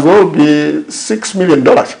may as well be $6 million,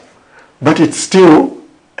 but it's still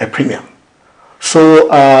a premium. So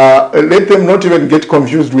let them not even get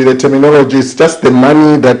confused with the terminology. It's just the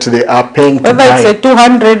money that they are paying to buy. Whether it's a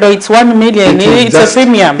 200 or it's 1 million, it's a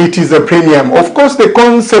premium. It is a premium. Of course, the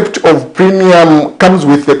concept of premium comes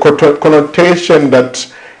with the connotation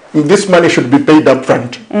that this money should be paid up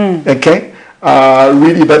front. Okay?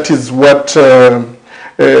 Really, that is what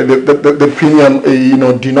the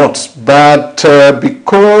premium denotes. But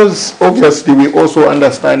because obviously we also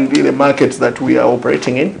understand the markets that we are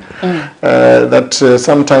operating in, that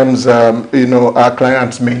sometimes our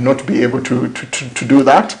clients may not be able to do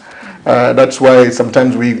that. That's why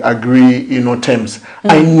sometimes we agree terms.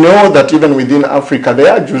 I know that even within Africa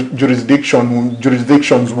there are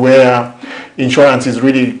jurisdictions where insurance is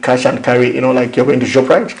really cash and carry, like you're going to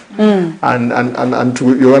ShopRite and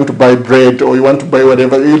you want to buy bread or you want to buy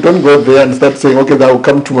whatever. You don't go there and start saying, okay, that will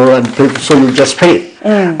come tomorrow and pay, so you just pay.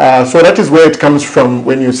 So that is where it comes from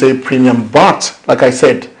when you say premium. But like I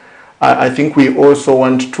said, I think we also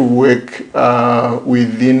want to work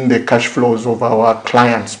within the cash flows of our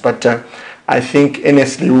clients. But I think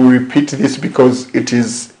honestly we'll repeat this because it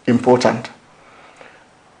is important.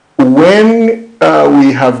 When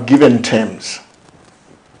we have given terms,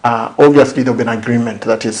 obviously there will be an agreement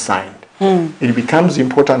that is signed. It becomes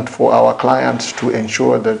important for our clients to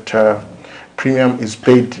ensure that premium is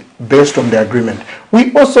paid based on the agreement.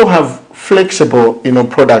 We also have flexible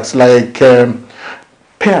products like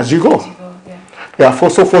pay as you go. Yeah,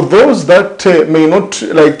 so for those that may not,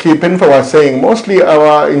 like Penfa was saying, mostly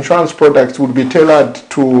our insurance products would be tailored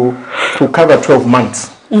to cover 12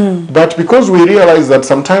 months. But because we realize that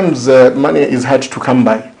sometimes money is hard to come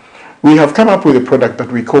by, we have come up with a product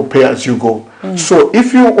that we call pay as you go. So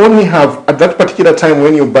if you only have, at that particular time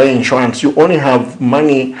when you buy insurance, you only have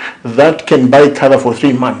money that can buy cover for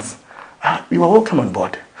 3 months, you are welcome on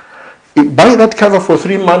board. Buy that cover for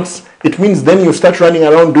 3 months, it means then you start running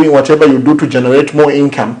around doing whatever you do to generate more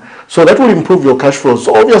income. So that will improve your cash flow.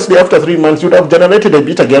 So obviously after 3 months, you'd have generated a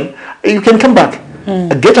bit again. You can come back,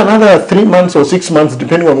 get another 3 months or 6 months,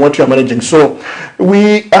 depending on what you're managing. So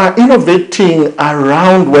we are innovating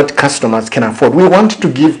around what customers can afford. We want to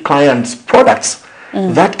give clients products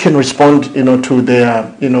that can respond, to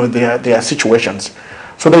their situations.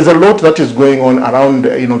 So there's a lot that is going on around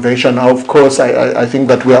innovation. Now, of course, I think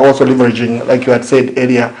that we are also leveraging, like you had said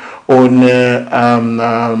earlier, on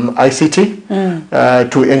ICT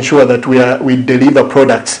to ensure that we deliver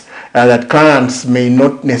products that clients may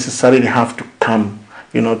not necessarily have to come,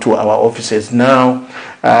 to our offices. Now,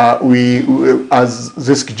 we as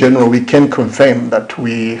Zisk General, we can confirm that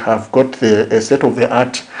we have got a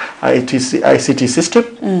state-of-the-art ICT system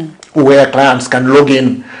where clients can log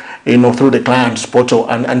in through the client's portal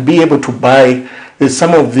and be able to buy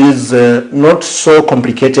some of these not so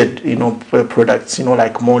complicated products,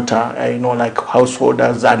 like motor, like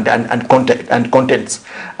householders and contents,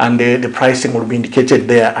 and the pricing will be indicated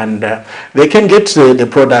there, and they can get the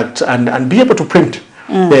product and be able to print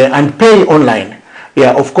and pay online.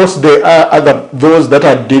 Yeah, of course there are those that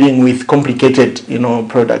are dealing with complicated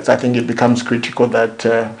products. I think it becomes critical that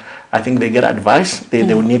I think they get advice. They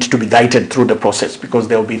will need to be guided through the process, because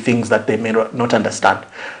there will be things that they may not understand.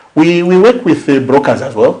 We work with brokers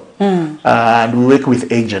as well, and we work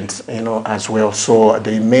with agents, as well. So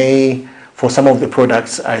they may, for some of the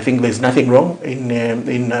products, I think there's nothing wrong in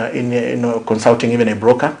consulting even a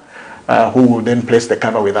broker who will then place the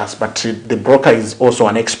cover with us. But the broker is also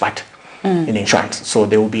an expert in insurance, so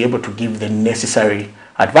they will be able to give the necessary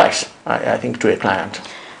advice, I think, to a client.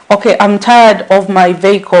 Okay, I'm tired of my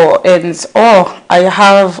vehicle and I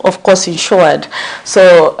have, of course, insured.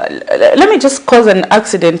 So let me just cause an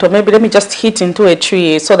accident, or maybe let me just hit into a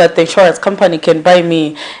tree so that the insurance company can buy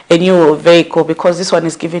me a new vehicle, because this one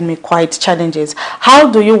is giving me quite challenges.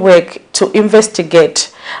 How do you work to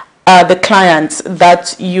investigate the clients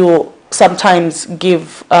that you sometimes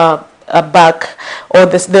give back, or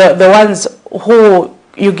the ones who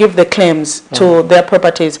you give the claims to their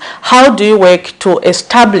properties? How do you work to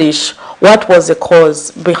establish what was the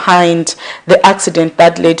cause behind the accident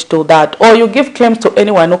that led to that? Or you give claims to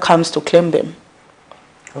anyone who comes to claim them?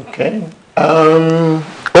 Okay.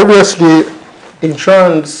 Obviously,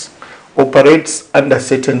 insurance operates under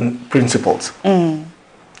certain principles.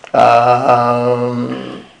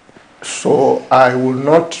 So I will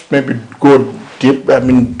not maybe go deep,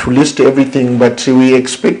 to list everything, but we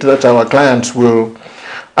expect that our clients will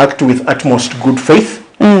act with utmost good faith.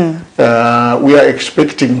 We are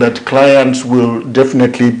expecting that clients will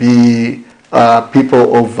definitely be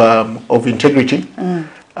people of integrity.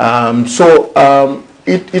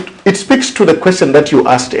 It speaks to the question that you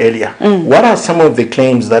asked earlier. What are some of the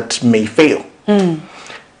claims that may fail?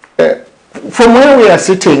 From where we are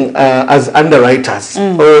sitting as underwriters,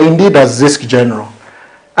 or indeed as Zisk General,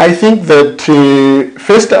 I think that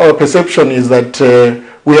first our perception is that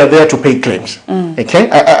we are there to pay claims. Okay,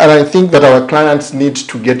 and I think that our clients need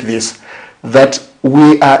to get this, that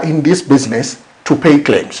we are in this business to pay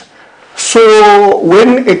claims. So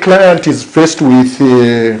when a client is faced with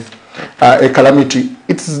a calamity,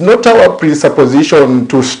 it's not our presupposition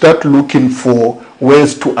to start looking for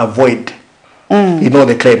ways to avoid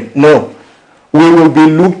the claim. No, we will be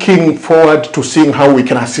looking forward to seeing how we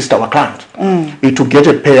can assist our client to get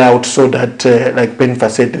a payout, so that, like Penfa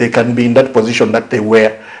said, they can be in that position that they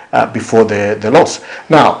were before the loss.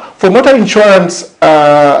 Now, for motor insurance,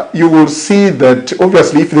 you will see that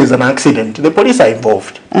obviously if there's an accident, the police are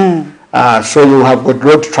involved. So you have got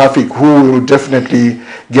road traffic who will definitely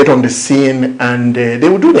get on the scene, and they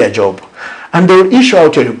will do their job, and they will issue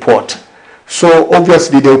out a report. So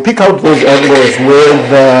obviously they'll pick out those angles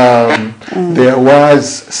where there was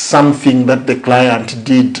something that the client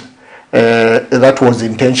did that was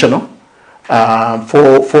intentional.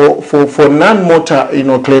 For non-motor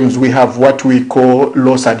claims, we have what we call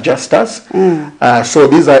loss adjusters. So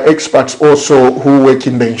these are experts also who work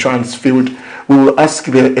in the insurance field. We will ask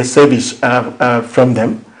a service from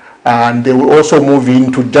them, and they will also move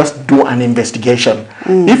in to just do an investigation.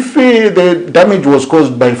 If the damage was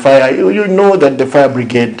caused by fire, you know that the fire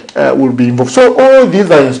brigade will be involved. So all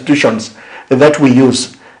these are institutions that we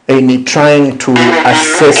use in trying to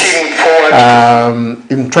assess,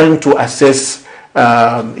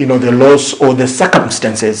 the loss or the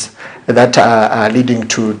circumstances that are leading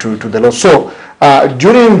to the loss. So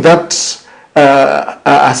during that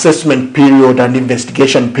assessment period and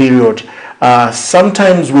investigation period,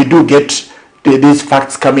 sometimes we do get these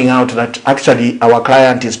facts coming out that actually our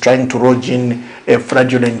client is trying to lodge in a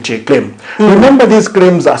fraudulent claim. Remember, these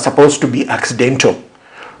claims are supposed to be accidental.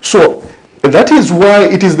 So that is why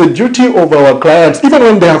it is the duty of our clients, even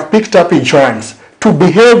when they have picked up insurance, to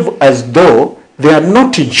behave as though they are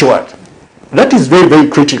not insured. That is very, very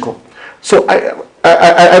critical. So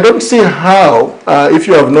I don't see how, if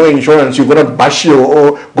you have no insurance, you're going to bash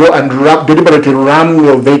or go and deliberately ram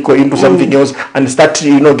your vehicle into something else and start,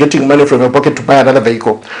 getting money from your pocket to buy another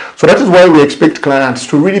vehicle. So that is why we expect clients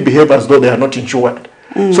to really behave as though they are not insured.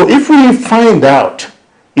 So if we find out,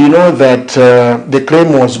 that the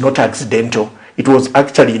claim was not accidental, it was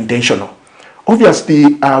actually intentional, obviously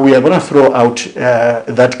we are going to throw out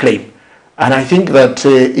that claim. And I think that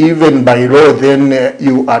even by law, then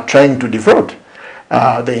you are trying to defraud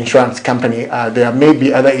the insurance company. There may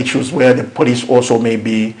be other issues where the police also may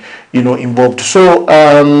be, involved. So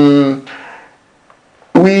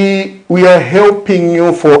we are helping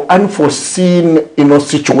you for unforeseen,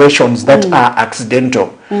 situations that are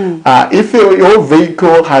accidental. If your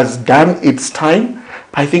vehicle has done its time,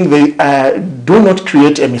 I think they do not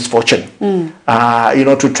create a misfortune,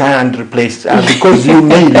 to try and replace, because you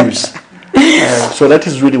may lose. So that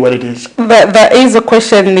is really what it is. There is a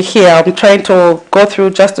question here. I'm trying to go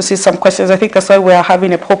through just to see some questions. I think that's why we are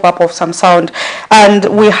having a pop-up of some sound. And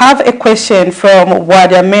we have a question from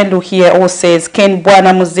Wadamelu here who says, can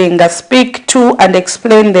Bwana Muzinga speak to and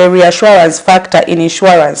explain the reassurance factor in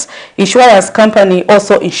insurance? Insurance company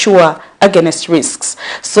also insure against risks.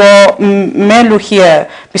 So Melu here,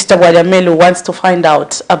 Mr. Wadamelu wants to find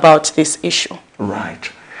out about this issue. Right.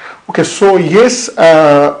 Okay, so yes,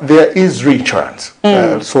 there is reinsurance.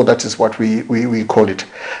 So that is what we call it.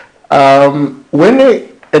 When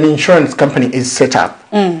an insurance company is set up,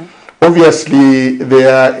 obviously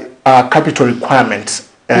there are capital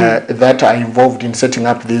requirements that are involved in setting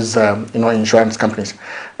up these insurance companies.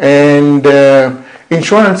 And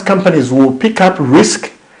insurance companies will pick up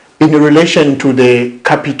risk in relation to the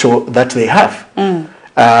capital that they have.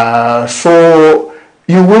 So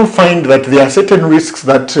you will find that there are certain risks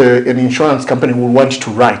that an insurance company will want to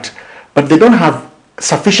write, but they don't have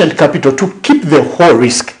sufficient capital to keep the whole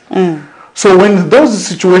risk. So when those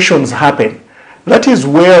situations happen, that is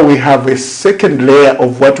where we have a second layer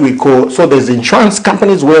of what we call, so there's insurance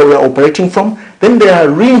companies where we're operating from, then there are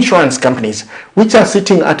reinsurance companies, which are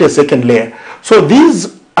sitting at a second layer. So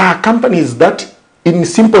these are companies that, in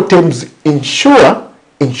simple terms, insure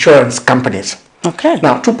insurance companies. Okay.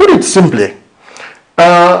 Now, to put it simply,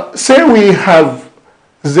 say we have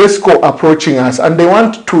ZESCO approaching us and they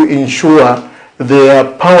want to insure their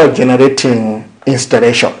power generating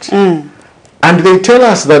installations. And they tell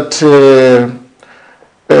us that,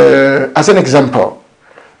 as an example,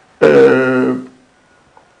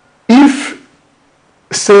 if,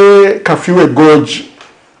 say, Kafue Gorge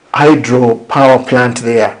hydro power plant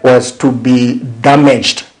there was to be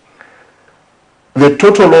damaged, the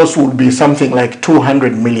total loss would be something like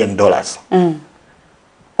 $200 million.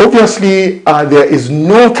 Obviously, there is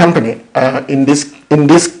no company in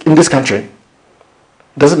this country.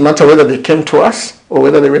 Doesn't matter whether they came to us or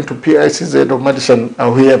whether they went to PICZ or Madison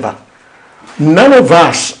or whoever. None of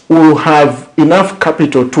us will have enough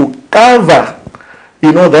capital to cover,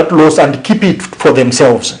 that loss and keep it for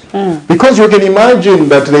themselves. Because you can imagine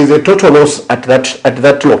that there is a total loss at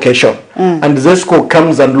that location, and ZESCO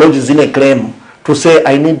comes and lodges in a claim to say,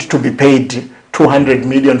 I need to be paid $200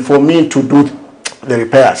 million for me to do the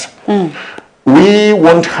repairs. We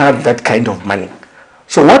won't have that kind of money.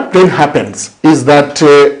 So what then happens is that,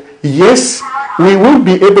 yes, we will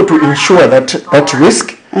be able to insure that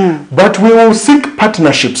risk, but we will seek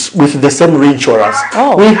partnerships with the same reinsurers.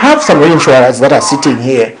 We have some reinsurers that are sitting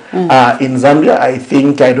here in Zambia. I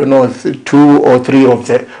think, I don't know, 2 or 3 of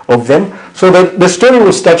them. So the story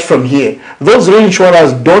will start from here. Those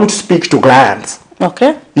reinsurers don't speak to clients.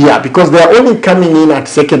 Okay. Yeah, because they are only coming in at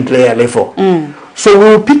second layer level. So we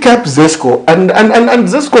will pick up ZESCO, and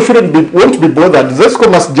ZESCO won't be bothered.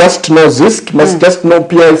 ZESCO must just know ZISC, must just know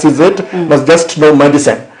PICZ, must just know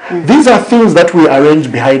Madison. These are things that we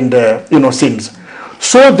arrange behind scenes.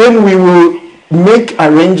 So then we will make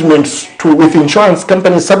arrangements with insurance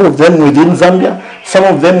companies, some of them within Zambia, some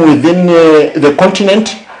of them within the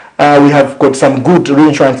continent. We have got some good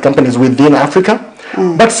reinsurance companies within Africa.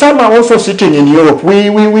 But some are also sitting in Europe.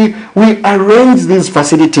 We arrange these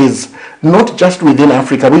facilities not just within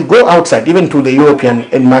Africa. We go outside, even to the European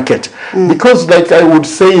market. Because like I would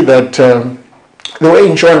say that the way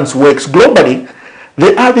insurance works globally,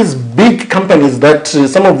 there are these big companies that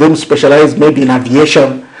some of them specialize maybe in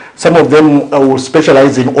aviation, some of them will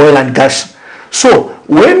specialize in oil and gas. So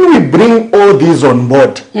when we bring all these on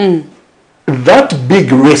board, that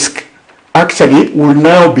big risk actually will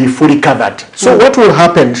now be fully covered. So what will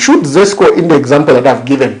happen, should Zesco, in the example that I've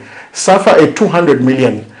given, suffer a $200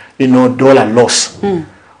 million dollar loss,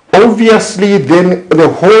 obviously then the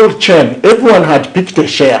whole chain, everyone had picked a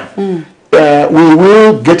share. We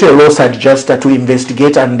will get a loss adjuster to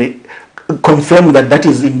investigate and confirm that that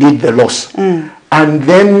is indeed the loss. And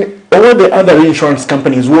then all the other insurance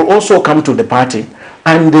companies will also come to the party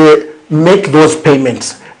and make those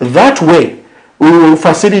payments. That way, we will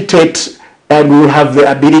facilitate and we will have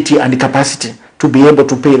the ability and the capacity to be able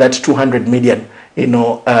to pay that $200 million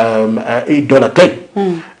dollar claim.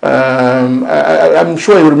 I'm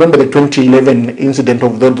sure you remember the 2011 incident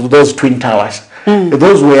of those Twin Towers.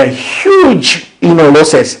 Those were huge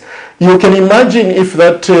losses. You can imagine if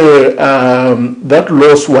that that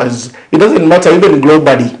loss was, it doesn't matter even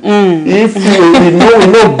globally. If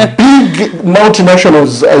we know big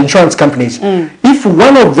multinationals, insurance companies, if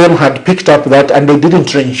one of them had picked up that and they didn't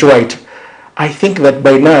reinsure it, I think that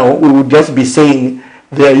by now we would just be saying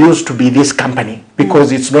there used to be this company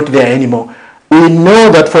because it's not there anymore. We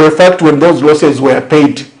know that for a fact when those losses were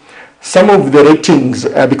paid, some of the ratings,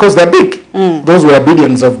 because they're big, those were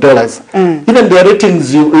billions of dollars, even their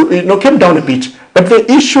ratings came down a bit. But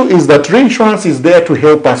the issue is that reinsurance is there to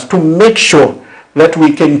help us to make sure that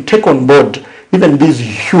we can take on board even these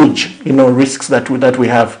huge risks that we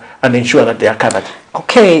have and ensure that they are covered.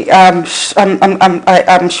 Okay, I'm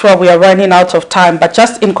sure we are running out of time, but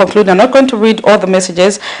just in conclusion, I'm not going to read all the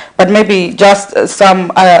messages, but maybe just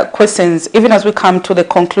some questions, even as we come to the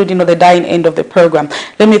concluding of the dying end of the program.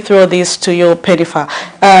 Let me throw this to you, Petifa.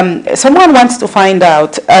 Someone wants to find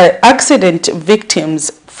out, accident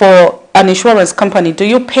victims for an insurance company, do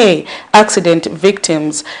you pay accident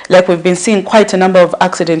victims? Like we've been seeing quite a number of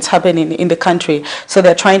accidents happening in the country. So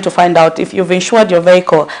they're trying to find out if you've insured your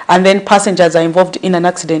vehicle and then passengers are involved in an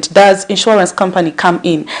accident, does insurance company come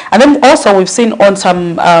in? And then also we've seen on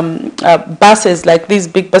some buses, like these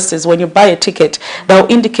big buses, when you buy a ticket,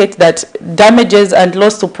 they'll indicate that damages and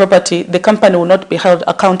loss to property, the company will not be held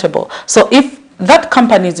accountable. So if that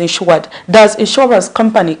company is insured, does insurance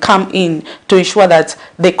company come in to ensure that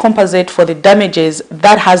they compensate for the damages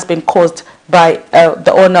that has been caused by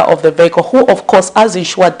the owner of the vehicle, who of course has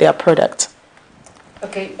insured their product?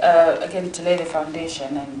 Okay, again, to lay the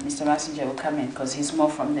foundation, and Mr. Messenger will come in because he's more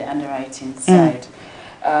from the underwriting side.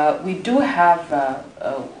 We do have,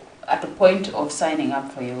 at the point of signing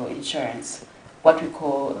up for your insurance, what we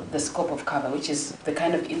call the scope of cover, which is the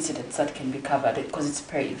kind of incidents that can be covered because it's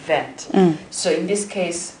per event. So in this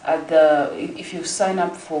case, if you sign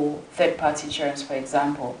up for third-party insurance, for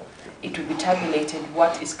example, it will be tabulated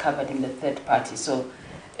what is covered in the third party. So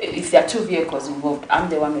if there are two vehicles involved, I'm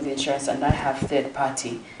the one with the insurance and I have third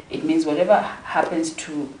party, it means whatever happens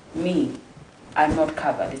to me, I'm not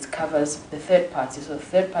covered. It covers the third party. So the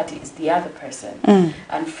third party is the other person.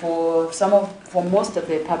 And for most of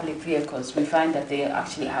the public vehicles, we find that they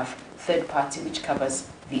actually have third party, which covers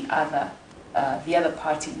the other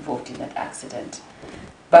party involved in that accident.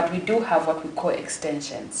 But we do have what we call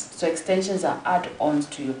extensions. So extensions are add-ons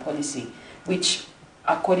to your policy, which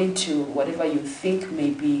according to whatever you think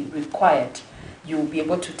may be required, you'll be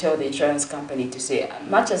able to tell the insurance company to say,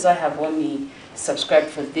 much as I have only subscribed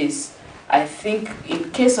for this, I think in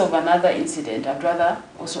case of another incident, I'd rather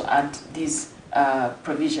also add these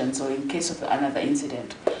provisions, or in case of another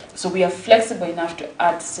incident. So we are flexible enough to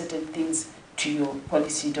add certain things to your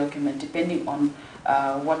policy document, depending on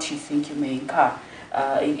what you think you may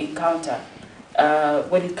encounter.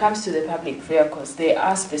 When it comes to the public vehicles, there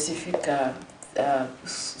are specific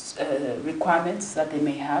requirements that they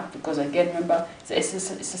may have, because again, remember, it's a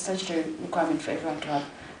statutory requirement for everyone to have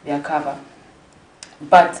their cover.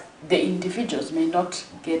 But the individuals may not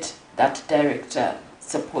get that direct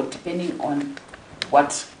support depending on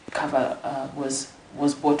what cover was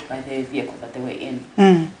bought by the vehicle that they were in.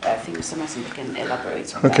 I think Mr. Massey can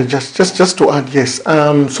elaborate on okay, that. just to add, yes.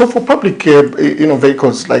 So for public,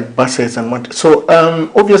 vehicles like buses and what, so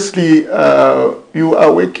obviously you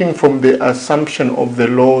are working from the assumption of the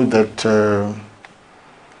law that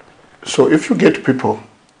so if you get people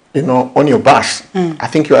on your bus, I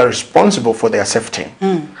think you are responsible for their safety.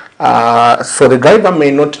 So the driver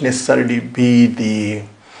may not necessarily be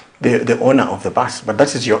the owner of the bus, but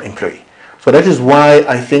that is your employee. So that is why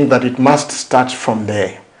I think that it must start from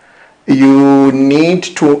there. You need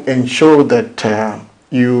to ensure that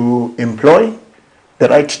you employ the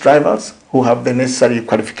right drivers who have the necessary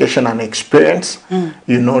qualification and experience,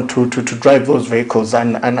 you know, to drive those vehicles.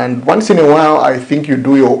 And once in a while, I think you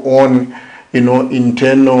do your own, you know,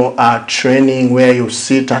 internal training where you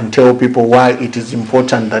sit and tell people why it is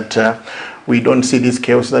important that we don't see this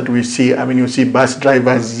chaos that we see. I mean, you see bus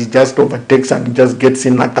drivers, he just overtakes and just gets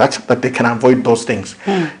in like that they can avoid those things.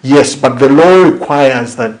 Yes, but the law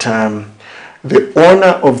requires that the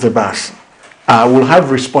owner of the bus will have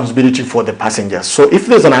responsibility for the passengers. So if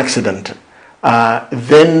there's an accident,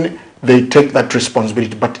 then they take that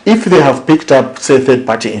responsibility. But if they have picked up, say,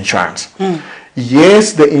 third-party insurance,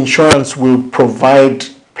 yes, the insurance will provide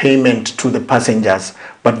payment to the passengers,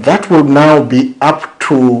 but that will now be up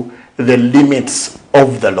to the limits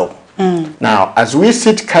of the law. Now, as we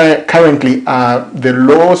sit currently, the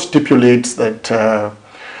law stipulates that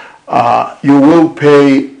you will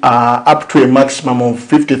pay up to a maximum of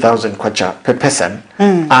 50,000 kwacha per person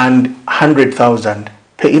and 100,000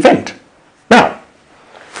 per event. Now,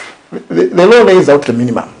 the law lays out the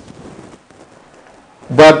minimum.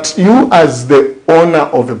 But you as the owner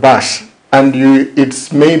of a bus, and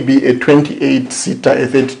it's maybe a 28-seater, a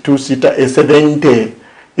 32-seater, a 70,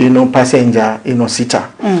 you know, passenger, you know, seater.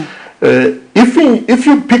 If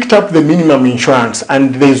you picked up the minimum insurance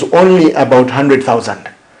and there's only about 100,000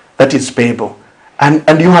 that is payable,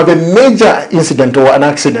 and you have a major incident or an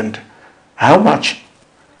accident, how much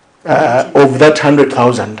of that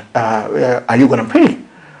 100,000 are you going to pay?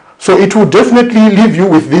 So it will definitely leave you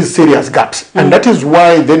with these serious gaps. And that is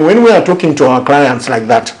why then when we are talking to our clients like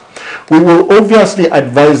that, we will obviously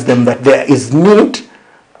advise them that there is need,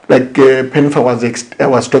 like Penfa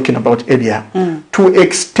was talking about earlier, to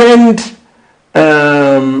extend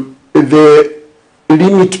the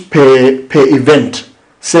limit per event,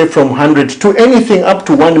 say from 100 to anything up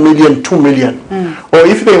to 1 million, 2 million. Or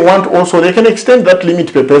if they want also, they can extend that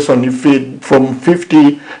limit per person from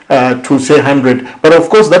 50 to say 100. But of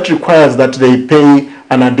course that requires that they pay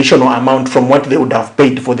an additional amount from what they would have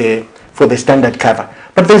paid for the standard cover.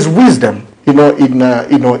 But there's wisdom, you know,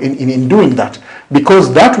 in doing that,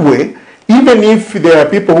 because that way, even if there are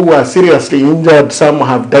people who are seriously injured, some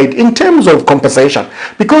have died, in terms of compensation.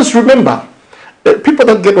 Because remember, people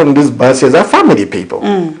that get on these buses are family people.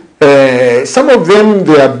 Some of them,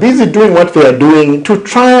 they are busy doing what they are doing to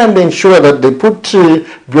try and ensure that they put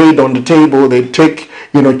bread on the table, they take,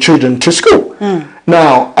 you know, children to school.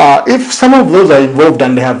 Now, if some of those are involved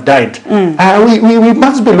and they have died, we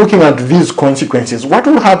must be looking at these consequences. What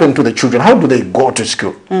will happen to the children? How do they go to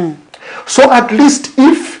school? So at least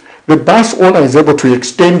if the bus owner is able to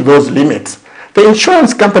extend those limits, the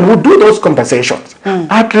insurance company will do those compensations.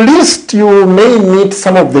 At least you may meet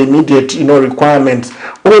some of the immediate, you know, requirements,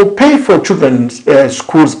 or pay for children's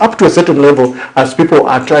schools up to a certain level as people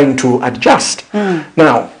are trying to adjust.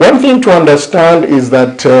 Now, one thing to understand is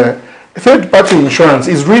that third-party insurance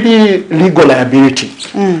is really legal liability.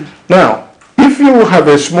 Now, if you have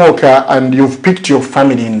a small car and you've picked your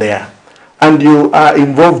family in there, and you are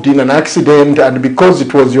involved in an accident, and because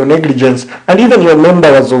it was your negligence, and even your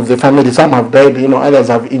members of the family, some have died, you know, others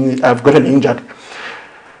have gotten injured,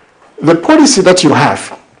 the policy that you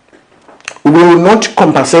have will not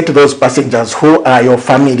compensate those passengers who are your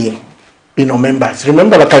family, you know, members.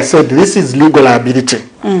 Remember, like I said, this is legal liability.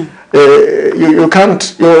 You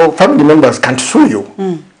can't, your family members can't sue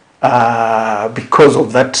you because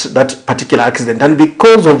of that particular accident, and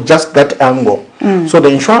because of just that angle. So the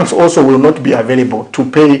insurance also will not be available to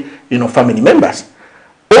pay, you know, family members.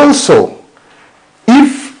 Also,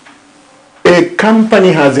 if a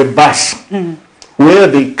company has a bus where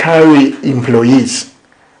they carry employees,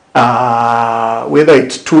 whether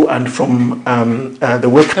it's to and from the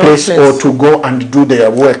workplace or to go and do their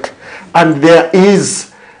work, and there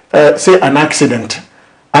is, say, an accident,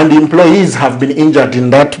 and the employees have been injured in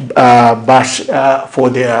that bus for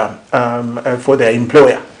their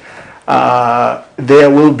employer, there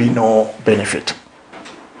will be no benefit.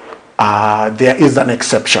 There is an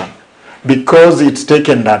exception, because it's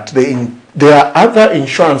taken that there are other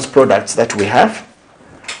insurance products that we have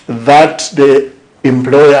that the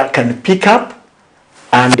employer can pick up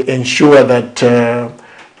and ensure that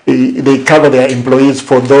they cover their employees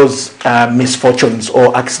for those misfortunes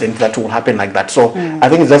or accidents that will happen like that. So I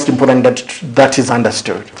think it's just important that that is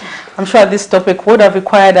understood. I'm sure this topic would have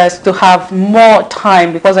required us to have more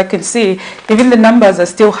time, because I can see even the numbers are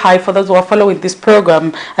still high for those who are following this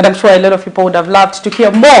program, and I'm sure a lot of people would have loved to hear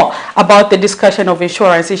more about the discussion of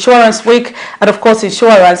insurance. Insurance Week, and of course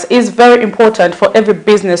insurance is very important for every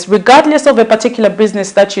business, regardless of a particular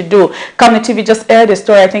business that you do. Camnet TV just aired a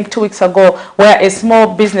story, I think 2 weeks ago, where a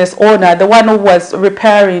small business owner, the one who was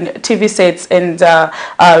repairing TV sets and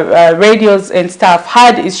radios and stuff,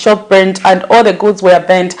 had his shop burnt and all the goods were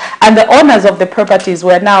burnt, and the owners of the properties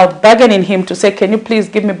were now bargaining him to say, can you please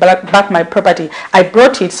give me back my property? I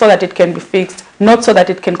brought it so that it can be fixed, not so that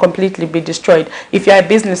it can completely be destroyed. If you're a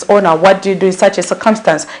business owner, what do you do in such a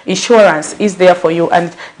circumstance? Insurance is there for you,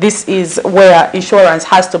 and this is where insurance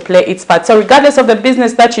has to play its part. So regardless of the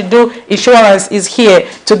business that you do, insurance is here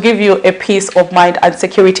to give you a peace of mind and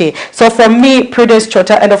security. So from me, Prudence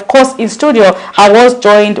Chota, and of course in studio, I was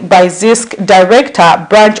joined by ZISC Director,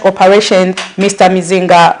 Branch Operation, Mr.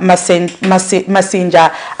 Mizinga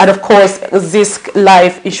Masinja, and of course ZISC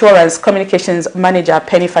Life Insurance Communications Manager,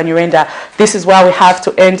 Penny Fanyurenda. This is where we have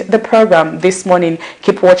to end the program this morning.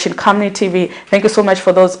 Keep watching Camnet TV. Thank you so much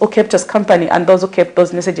for those who kept us company and those who kept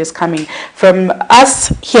those messages coming. From us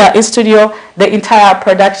here in studio, the entire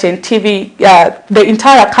production TV, the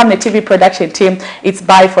entire Camnet TV production team, it's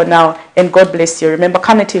bye for now, and God bless you. Remember,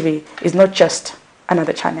 Camnet TV is not just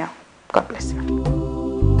another channel. God bless you.